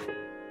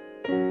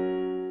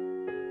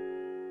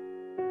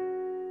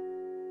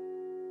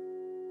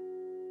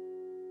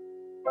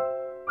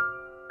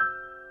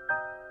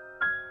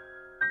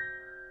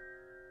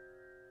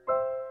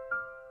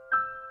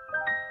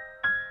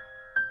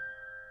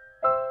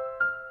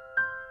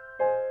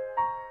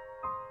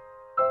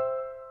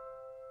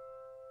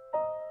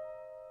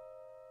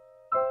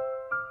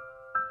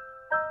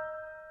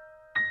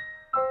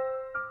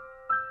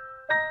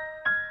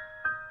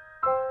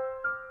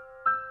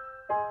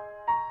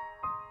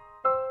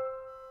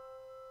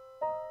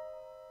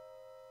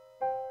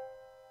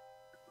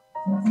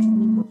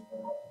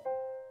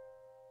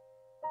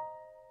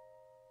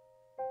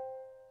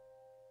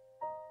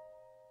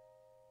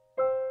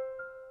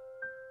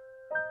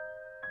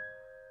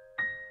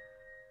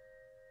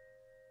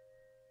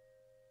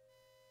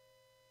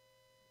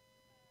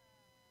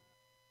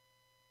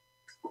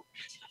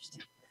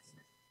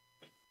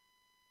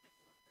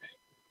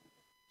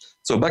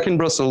 So back in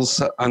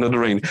Brussels under the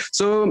rain.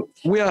 So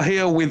we are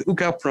here with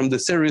Uka from the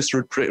Serious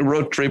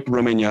Road Trip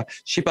Romania.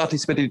 She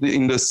participated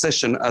in the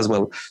session as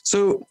well.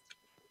 So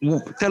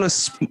tell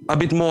us a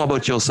bit more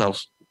about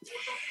yourself.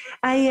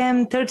 I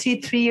am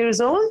 33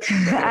 years old.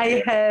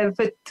 I have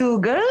 2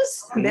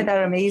 girls that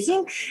are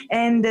amazing,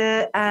 and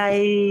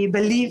I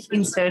believe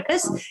in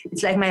circus.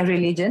 It's like my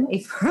religion,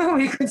 if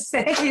we could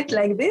say it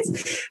like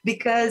this,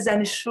 because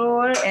I'm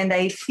sure and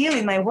I feel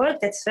in my work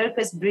that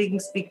circus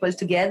brings people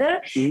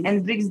together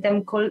and brings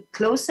them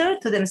closer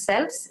to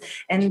themselves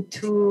and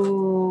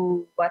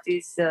to what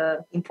is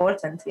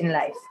important in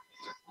life.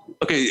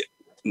 Okay.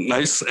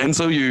 Nice. And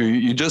so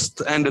you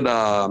just ended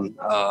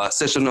a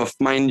session of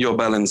Mind Your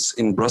Balance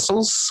in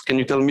Brussels. Can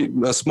you tell me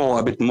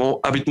a bit more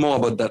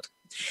about that?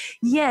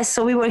 Yes,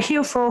 so we were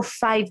here for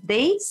 5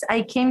 days.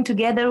 I came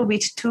together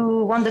with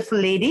 2 wonderful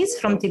ladies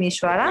from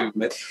Timișoara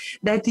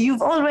that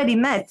you've already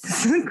met.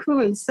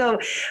 Cool. So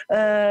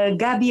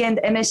Gabi and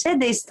Emeshe,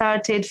 they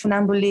started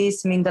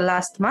funambulism in the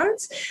last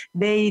month.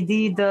 They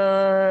did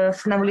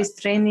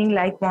funambulist training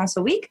like once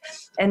a week.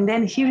 And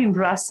then here in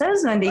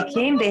Brussels, when they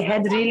came, they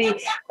had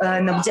really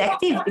an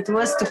objective. It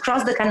was to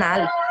cross the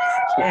canal.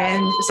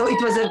 And so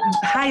it was a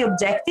high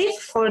objective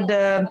for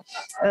the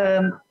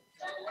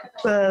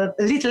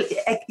little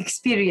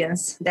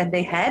experience that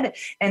they had,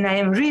 and I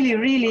am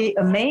really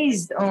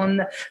amazed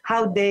on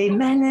how they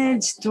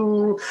managed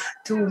to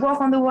walk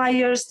on the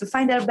wires, to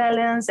find their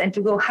balance, and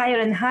to go higher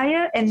and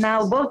higher. And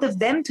now both of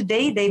them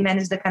today, they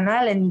manage the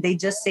canal, and they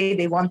just say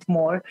they want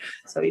more.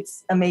 So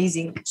it's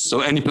amazing.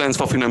 So any plans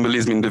for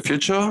funambulism in the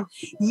future?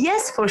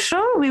 Yes, for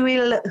sure. We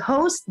will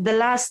host the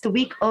last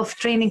week of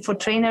training for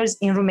trainers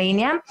in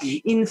Romania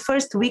in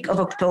first week of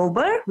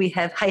October. We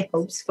have high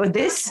hopes for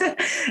this.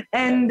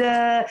 And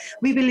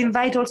we will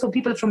invite also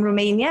people from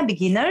Romania,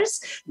 beginners,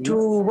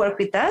 to work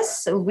with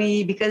us.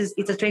 Because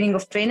it's a training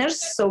of trainers,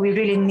 so we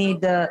really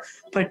need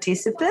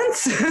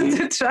participants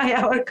to try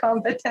our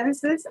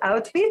competences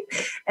out with.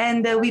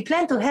 And we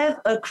plan to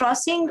have a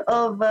crossing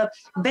of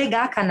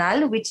Bega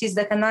Canal, which is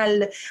the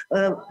canal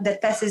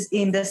that passes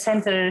in the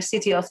center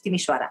city of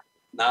Timișoara.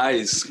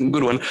 Nice,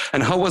 good one.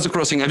 And how was the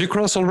crossing? Have you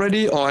crossed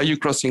already, or are you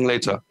crossing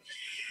later?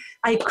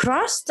 I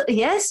crossed,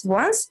 yes,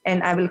 once,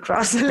 and I will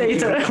cross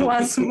later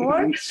once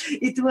more.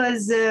 It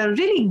was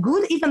really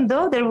good, even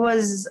though there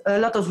was a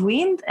lot of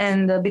wind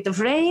and a bit of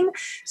rain.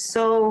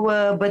 So,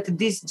 but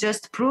this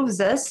just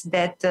proves us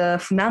that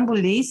with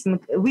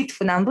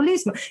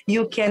funambulism,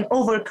 you can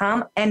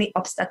overcome any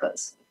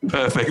obstacles.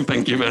 Perfect.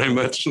 Thank you very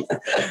much.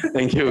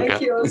 Thank you.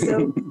 Thank you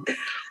also.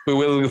 We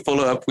will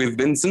follow up with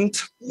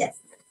Vincent. Yes.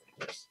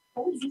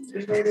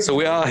 So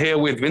we are here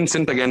with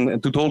Vincent again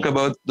to talk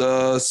about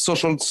the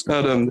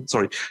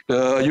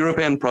the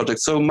European project.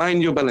 So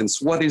Mind Your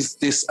Balance, what is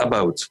this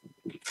about?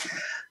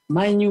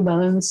 Mind Your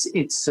Balance,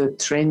 it's a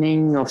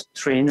training of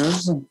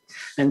trainers.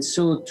 And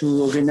so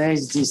to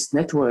organize this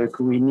network,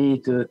 we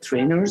need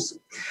trainers.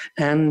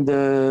 And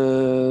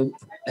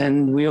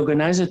we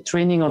organize a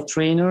training of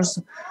trainers.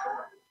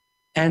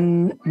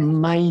 And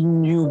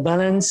Mind Your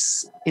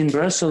Balance in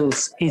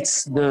Brussels,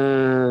 it's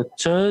the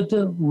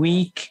 3rd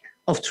week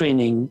of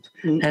training,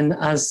 and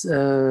as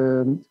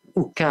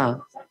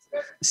Uka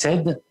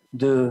said,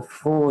 the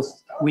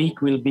 4th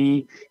week will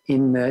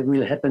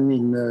happen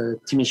in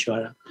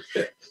Timișoara.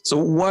 So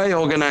why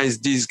organize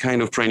this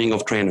kind of training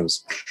of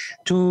trainers?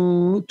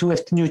 To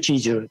have new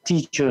teacher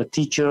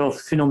of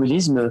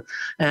funambulism,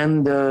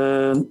 and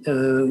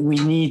we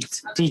need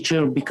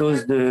teacher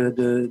because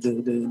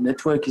the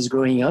network is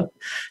growing up.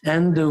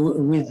 And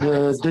with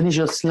Denis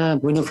Josselin,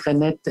 Bruno,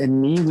 Frenette,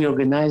 and me,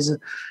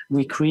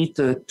 we create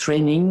a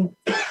training,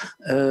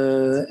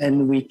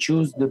 and we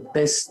choose the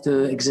best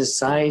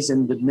exercise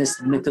and the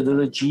best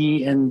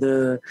methodology, and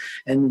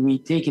we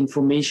take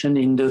information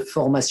in the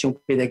formation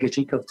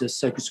pédagogique of the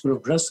Circus School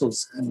of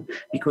Brussels, and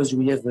because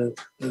we have a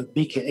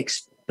big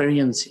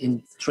experience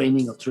in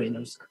training of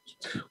trainers.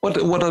 What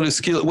are the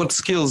skills? What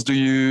skills do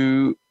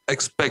you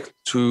expect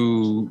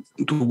to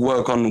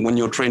work on when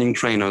you're training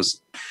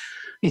trainers?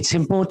 It's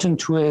important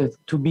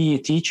to be a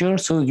teacher,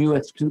 so you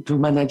have to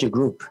manage a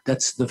group.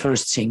 That's the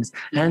first thing.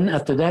 And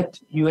after that,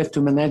 you have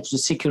to manage the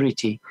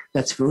security.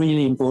 That's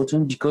really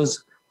important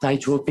because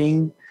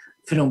tight-roping,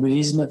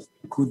 funambulism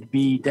could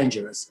be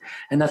dangerous.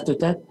 And after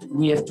that,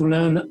 we have to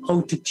learn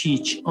how to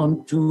teach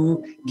and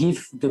to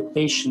give the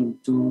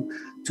patient, to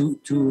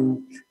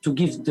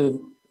give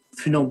the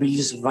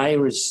funambulism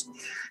virus.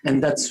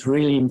 And that's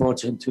really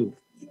important too.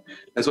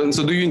 So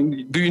do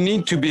you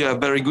need to be a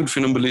very good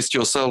funambulist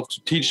yourself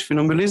to teach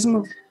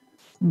funambulism?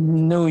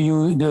 No,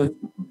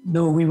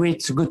 we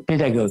wait a good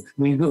pedagogue.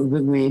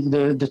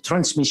 The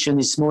transmission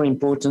is more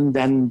important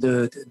than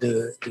the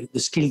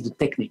skill, the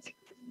technique.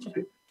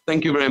 Okay.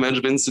 Thank you very much,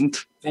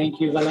 Vincent. Thank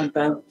you,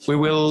 Valetin. We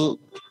will.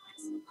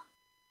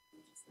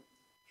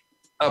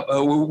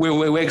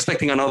 We're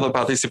expecting another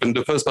participant,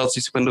 the first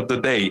participant of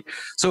the day.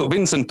 So,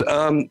 Vincent,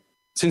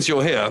 since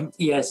you're here,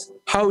 yes.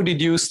 How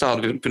did you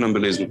start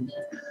funambulism?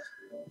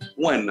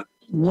 When?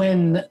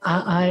 When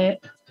I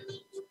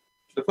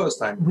the first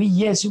time.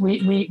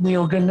 We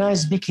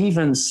organized big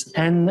events,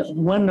 and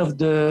one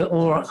of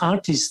our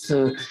artists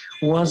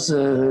was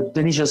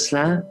Denis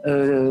Josselin,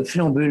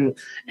 funambule,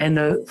 and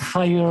a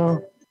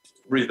fire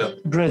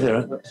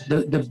brother,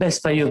 the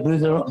best fire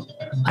brother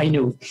I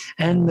know,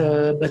 and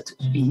but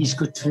he's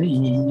good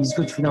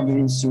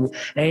funambulist too.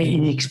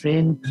 And he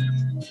explained,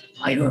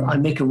 I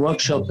make a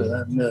workshop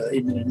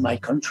in my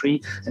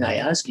country, and I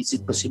ask, is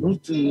it possible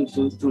to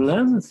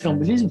learn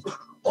funambulism?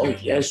 Oh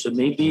yes,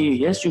 maybe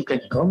yes, you can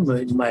come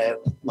in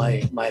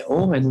my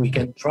home and we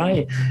can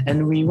try.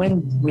 And we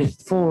went with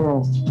 4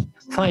 or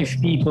 5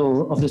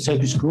 people of the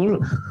circus school,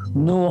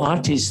 no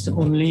artists,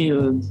 only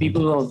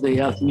people of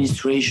the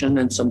administration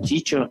and some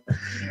teacher.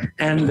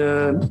 And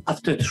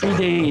after 3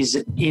 days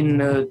in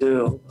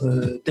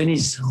the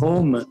Denis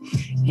home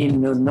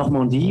in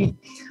Normandy,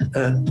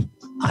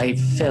 I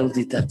felt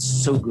it. That's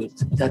so good.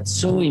 That's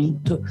so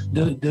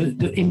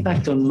the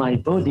impact on my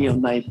body,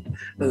 on my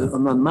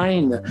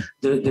mind,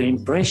 the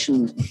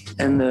impression,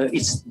 and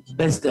it's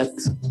best that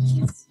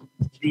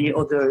the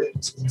other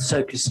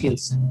circus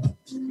skills.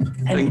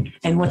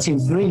 And what's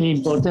really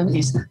important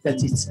is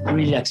that it's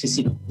really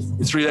accessible.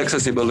 It's really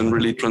accessible and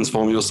really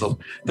transform yourself.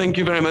 Thank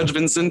you very much,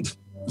 Vincent.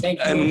 Thank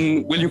you.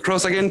 And will you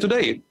cross again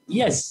today?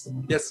 Yes.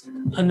 Yes.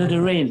 Under the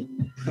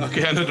rain.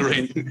 Okay, under the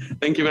rain.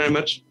 Thank you very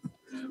much.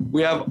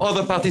 We have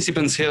other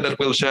participants here that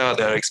will share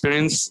their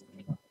experience.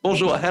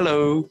 Bonjour,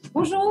 hello.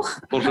 Bonjour.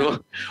 Bonjour.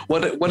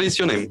 What is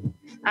your name?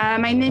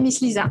 My name is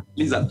Lisa.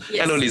 Lisa.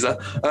 Yes. Hello, Lisa.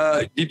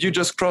 Did you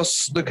just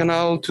cross the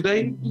canal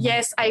today?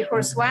 Yes, I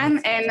crossed one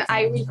and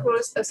I will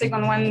cross a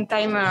second one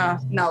time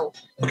now.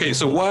 Okay,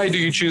 so why do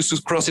you choose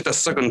to cross it a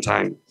second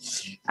time?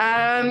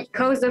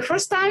 Because the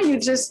first time you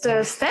just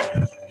step,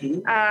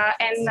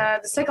 and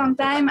the second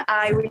time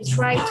I will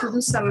try to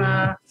do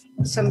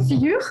some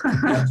figure,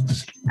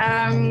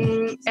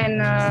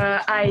 and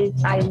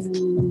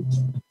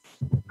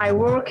I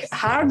work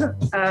hard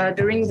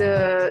during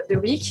the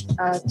week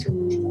to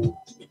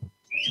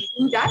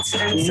do that,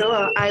 and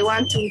so I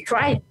want to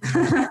try.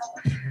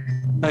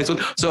 Nice.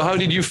 So how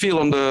did you feel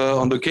on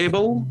the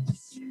cable?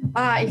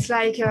 It's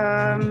like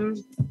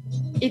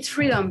it's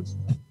freedom.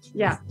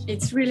 Yeah,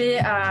 it's really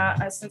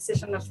a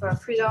sensation of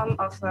freedom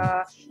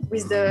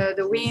with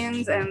the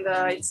winds, and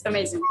it's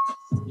amazing.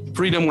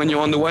 Freedom when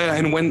you're on the wire,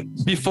 and when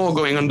before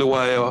going on the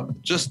wire,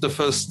 just the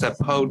first step,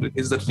 how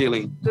is that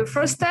feeling? The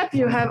first step,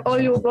 you have all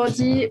your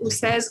body who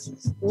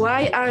says,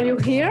 why are you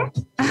here?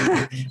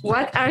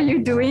 What are you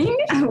doing?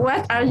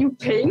 What are you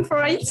paying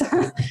for it?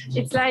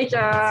 It's like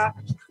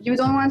you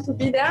don't want to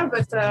be there,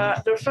 but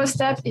the first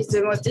step is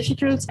the most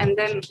difficult, and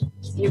then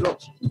you go.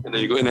 And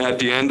then you go, and at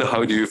the end,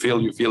 how do you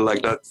feel? You feel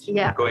like that?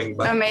 Yeah, going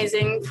back.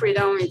 Amazing,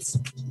 freedom, it's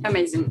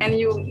amazing. And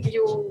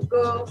you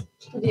go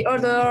to the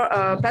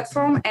other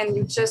platform and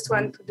you just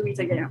want to do it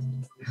again.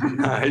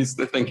 Nice,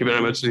 thank you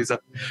very much, Lisa.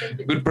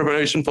 Good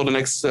preparation for the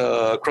next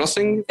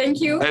crossing.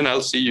 Thank you. And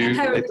I'll see you and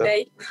have later. A good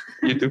day.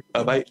 You too,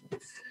 bye-bye.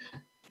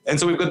 And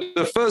so we've got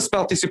the first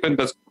participant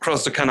that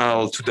crossed the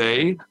canal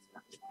today.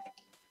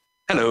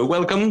 Hello,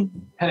 welcome.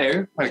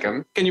 Hello,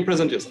 welcome. Can you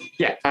present yourself?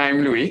 Yeah,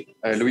 I'm Louis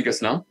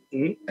Gosselin,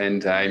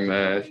 and I'm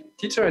a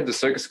teacher at the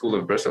Circus School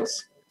of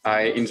Brussels.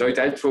 I enjoy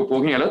tightrope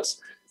walking a lot,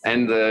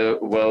 and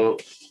well,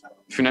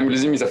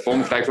 funambulism is a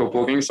form of tightrope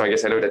walking, so I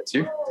guess I love that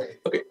too.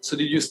 Okay, so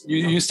did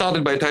you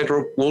started by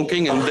tightrope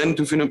walking and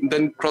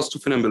then crossed to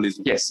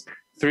funambulism? Yes,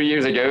 3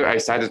 years ago I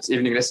started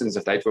evening lessons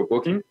of tightrope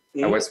walking.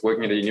 I was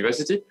working at the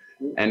university,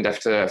 and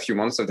after a few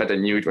months of that, I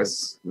knew it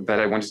was that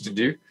I wanted to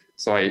do.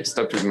 So I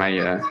stopped with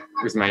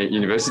my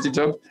university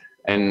job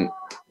and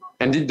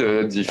did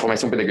the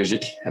formation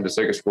pédagogique at the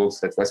circus school.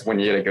 That was 1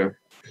 year ago.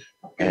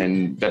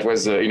 And that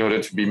was in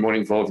order to be more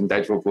involved in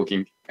tightrope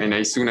walking. And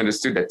I soon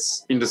understood that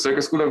in the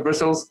Circus School of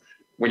Brussels,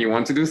 when you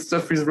want to do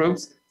stuff with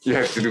ropes, you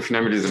have to do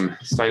funambulism.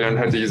 So I learned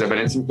how to use a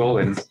balancing pole,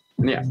 and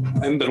yeah.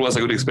 And that was a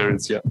good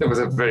experience, yeah. That was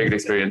a very good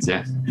experience,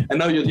 yeah. And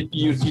now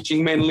you're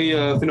teaching mainly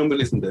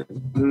funambulism then?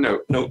 No,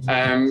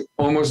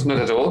 almost not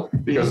at all,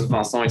 because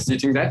Vincent is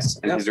teaching that,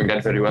 and he's doing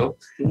that very well.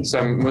 So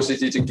I'm mostly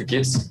teaching to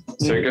kids,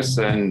 circus,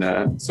 and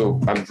so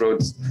a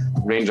broad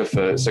range of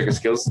circus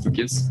skills to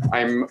kids.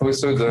 I'm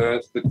also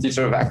the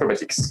teacher of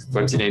acrobatics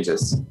for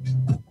teenagers.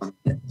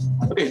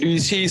 Okay, do you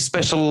see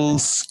special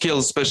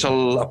skills,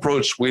 special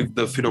approach with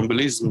the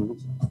funambulism?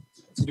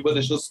 Si tu vois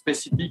des choses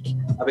spécifiques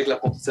avec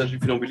l'apprentissage du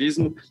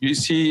funambulisme, you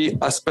see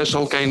a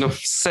special kind of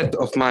set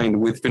of mind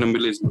with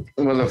funambulism?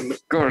 Well, of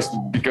course,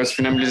 because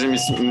funambulism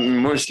is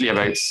mostly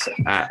about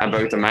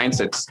a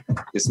mindset.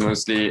 It's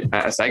mostly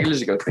a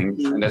psychological thing,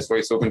 and that's why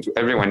it's open to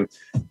everyone.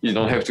 You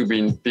don't have to be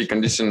in peak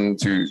condition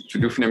to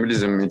do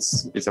funambulism.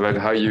 It's about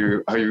how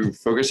you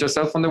focus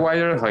yourself on the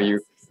wire, how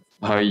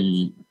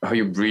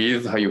you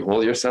breathe, how you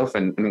hold yourself,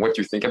 and what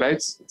you think about.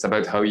 It's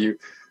about how you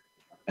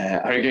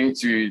are you going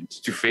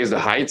to face the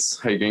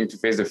heights? Are you going to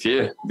face the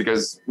fear?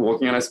 Because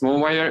walking on a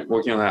small wire,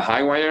 walking on a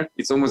high wire,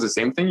 it's almost the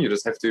same thing. You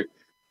just have to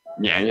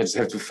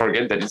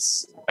forget that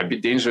it's a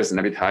bit dangerous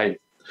and a bit high.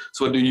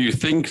 So do you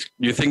think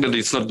that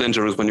it's not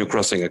dangerous when you're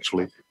crossing,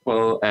 actually?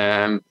 Well,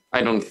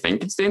 I don't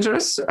think it's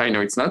dangerous. I know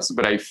it's not,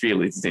 but I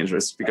feel it's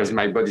dangerous because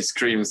my body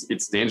screams,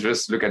 it's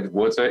dangerous. Look at the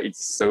water.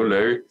 It's so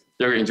low.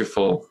 You're going to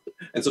fall.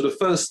 And so the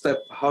first step,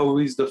 how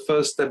is the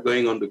first step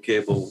going on the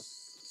cable?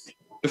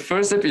 The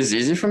first step is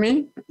easy for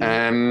me.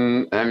 I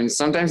mean,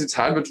 sometimes it's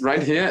hard, but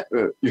right here,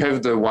 you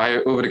have the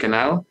wire over the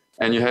canal,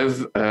 and you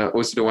have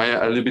also the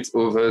wire a little bit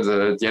over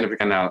the end of the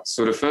canal.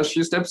 So the first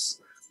few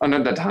steps are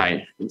not that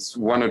high. It's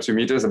 1 or 2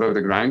 meters above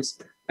the ground.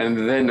 And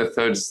then the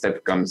third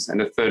step comes, and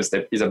the third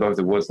step is above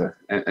the water.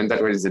 And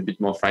that way is a bit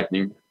more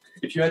frightening.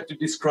 If you had to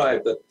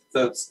describe that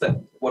third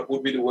step, what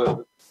would be the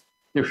word?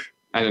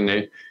 I don't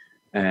know.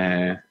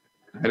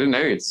 I don't know.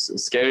 It's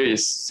scary.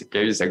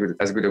 Scary is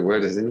as good a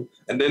word as any.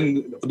 And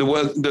then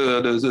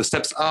the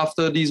steps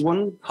after these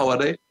one, how are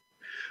they?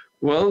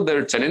 Well,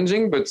 they're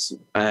challenging, but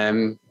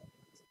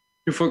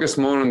you focus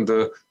more on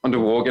the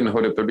walk and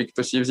how the public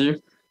perceives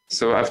you.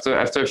 So after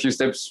a few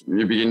steps,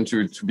 you begin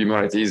to be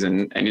more at ease,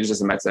 and it's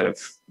just a matter of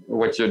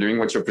what you're doing,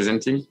 what you're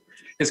presenting.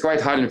 It's quite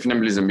hard in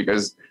funambulism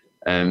because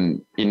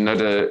in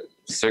other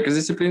circus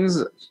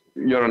disciplines,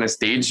 you're on a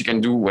stage, you can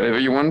do whatever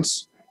you want,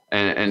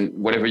 and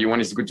whatever you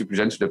want is good to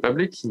present to the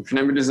public. In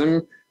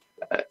funambulism,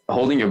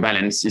 holding your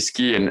balance is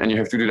key, and you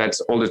have to do that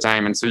all the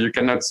time. And so you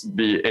cannot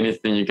be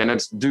anything, you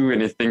cannot do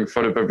anything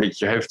for the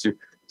public. You have to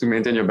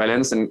maintain your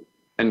balance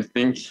and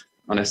think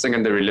on a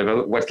secondary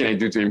level, what can I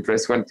do to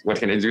impress? What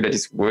can I do that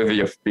is worthy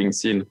of being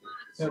seen?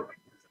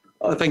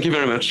 Thank you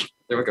very much.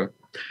 You're welcome.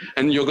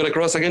 And you're going to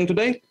cross again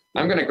today?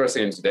 I'm going to cross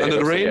again today. Under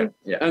the rain?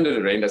 Yeah, under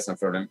the rain, that's no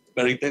problem.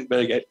 Very good.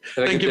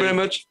 Thank you very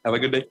much. Have a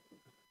good day.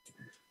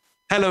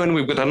 Hello, and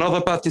we've got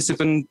another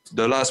participant,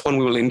 the last one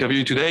we will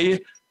interview today.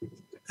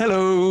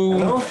 Hello.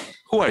 Hello.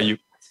 Who are you?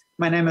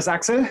 My name is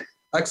Axel.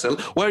 Axel,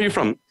 where are you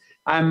from?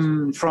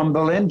 I'm from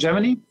Berlin,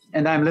 Germany,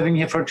 and I'm living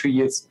here for 2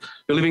 years.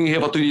 You're living here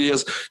for 2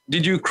 years.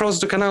 Did you cross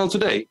the canal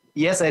today?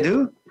 Yes, I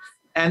do.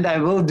 And I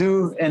will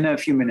do in a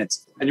few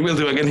minutes. And you will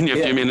do again in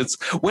a few minutes.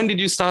 When did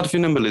you start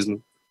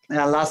funambulism?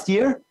 Last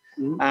year.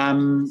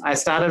 Mm-hmm. I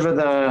started with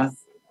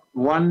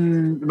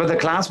a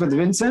class with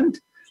Vincent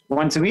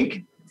once a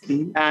week.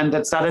 Mm-hmm. And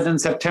that started in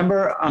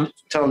September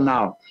until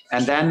now.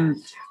 And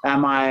then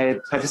I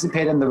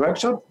participate in the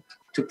workshop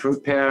to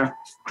prepare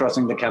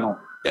crossing the canal.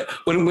 Yeah.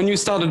 When you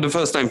started the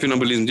first time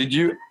funambulism, did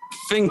you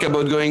think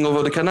about going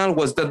over the canal?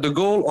 Was that the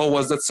goal, or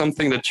was that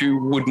something that you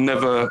would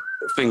never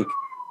think?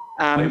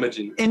 I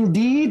imagine.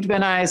 Indeed,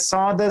 when I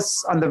saw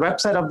this on the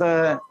website of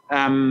the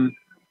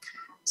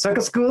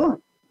circus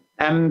school,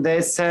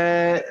 they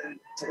said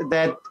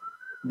that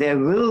there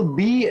will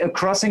be a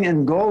crossing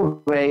in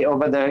Galway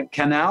over the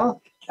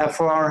canal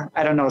for,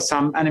 I don't know,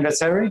 some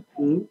anniversary.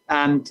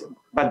 Mm-hmm.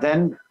 But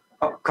then,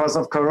 because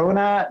of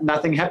Corona,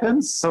 nothing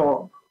happens.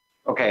 So,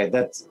 okay,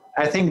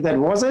 I think that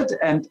was it.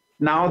 And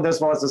now this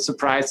was a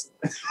surprise.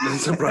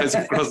 Surprise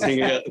crossing,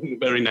 yeah.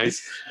 Very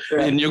nice.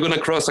 Yeah. And you're going to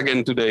cross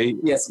again today?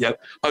 Yes. Yeah.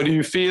 How do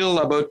you feel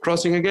about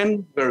crossing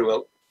again? Very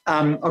well.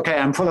 Okay,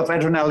 I'm full of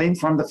adrenaline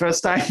from the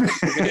first time.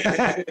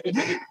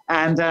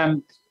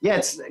 And yeah,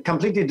 it's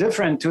completely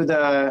different to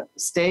the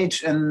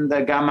stage in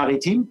the Gare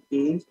Maritime.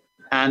 Mm-hmm.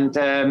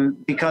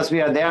 And because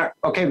we are there,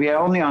 okay, we are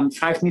only on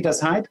 5 meters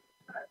height,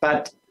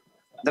 but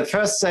the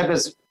first step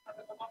is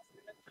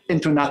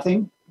into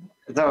nothing.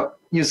 So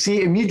you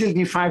see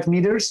immediately 5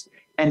 meters,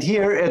 and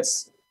here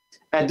it's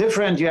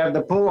different. You have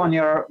the pull on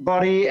your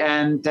body,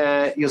 and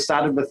you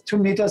started with 2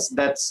 meters.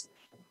 That's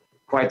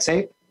quite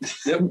safe.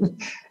 Yep.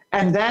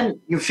 And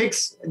then you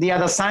fix the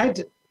other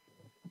side.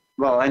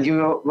 Well, and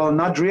you will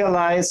not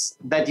realize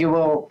that you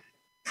will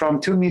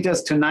from 2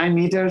 meters to 9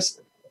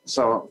 meters.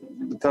 So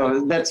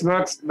that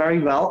works very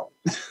well.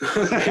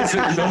 So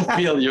you don't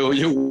feel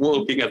you're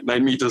walking at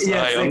 9 meters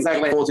high on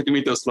exactly. 42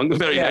 meters long.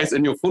 Very nice.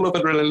 And you're full of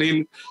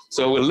adrenaline.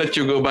 So we'll let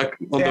you go back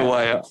on the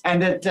wire.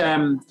 And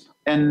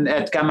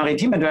at Gare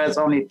Maritime, there's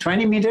only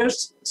 20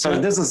 meters. So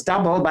this is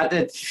double, but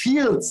it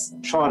feels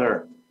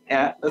shorter.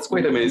 Yeah, that's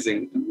quite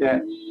amazing. Yeah.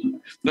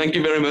 Thank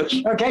you very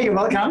much. Okay, you're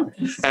welcome.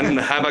 And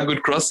have a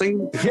good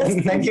crossing.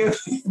 Yes, thank you.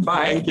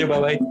 Bye. Thank you.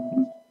 Bye-bye.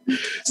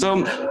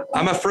 So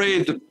I'm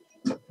afraid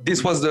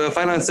this was the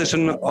final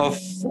session of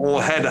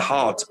our Head,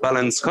 Heart,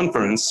 Balance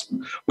conference.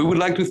 We would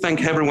like to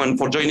thank everyone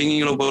for joining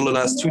in over the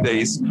last 2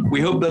 days.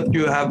 We hope that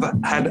you have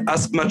had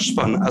as much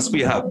fun as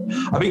we have.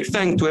 A big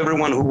thank to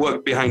everyone who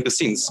worked behind the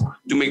scenes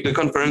to make the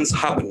conference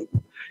happen.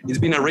 It's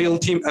been a real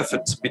team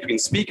effort between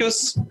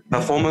speakers,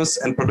 performers,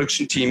 and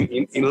production team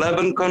in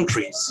 11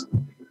 countries,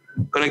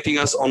 connecting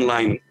us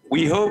online.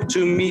 We hope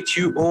to meet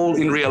you all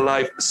in real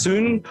life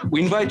soon.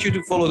 We invite you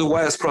to follow the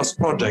Wires Cross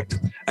project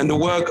and the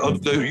work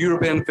of the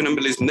European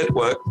Funambulism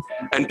Network,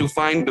 and to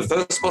find the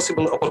first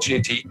possible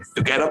opportunity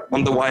to get up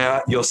on the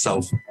wire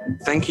yourself.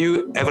 Thank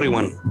you,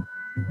 everyone.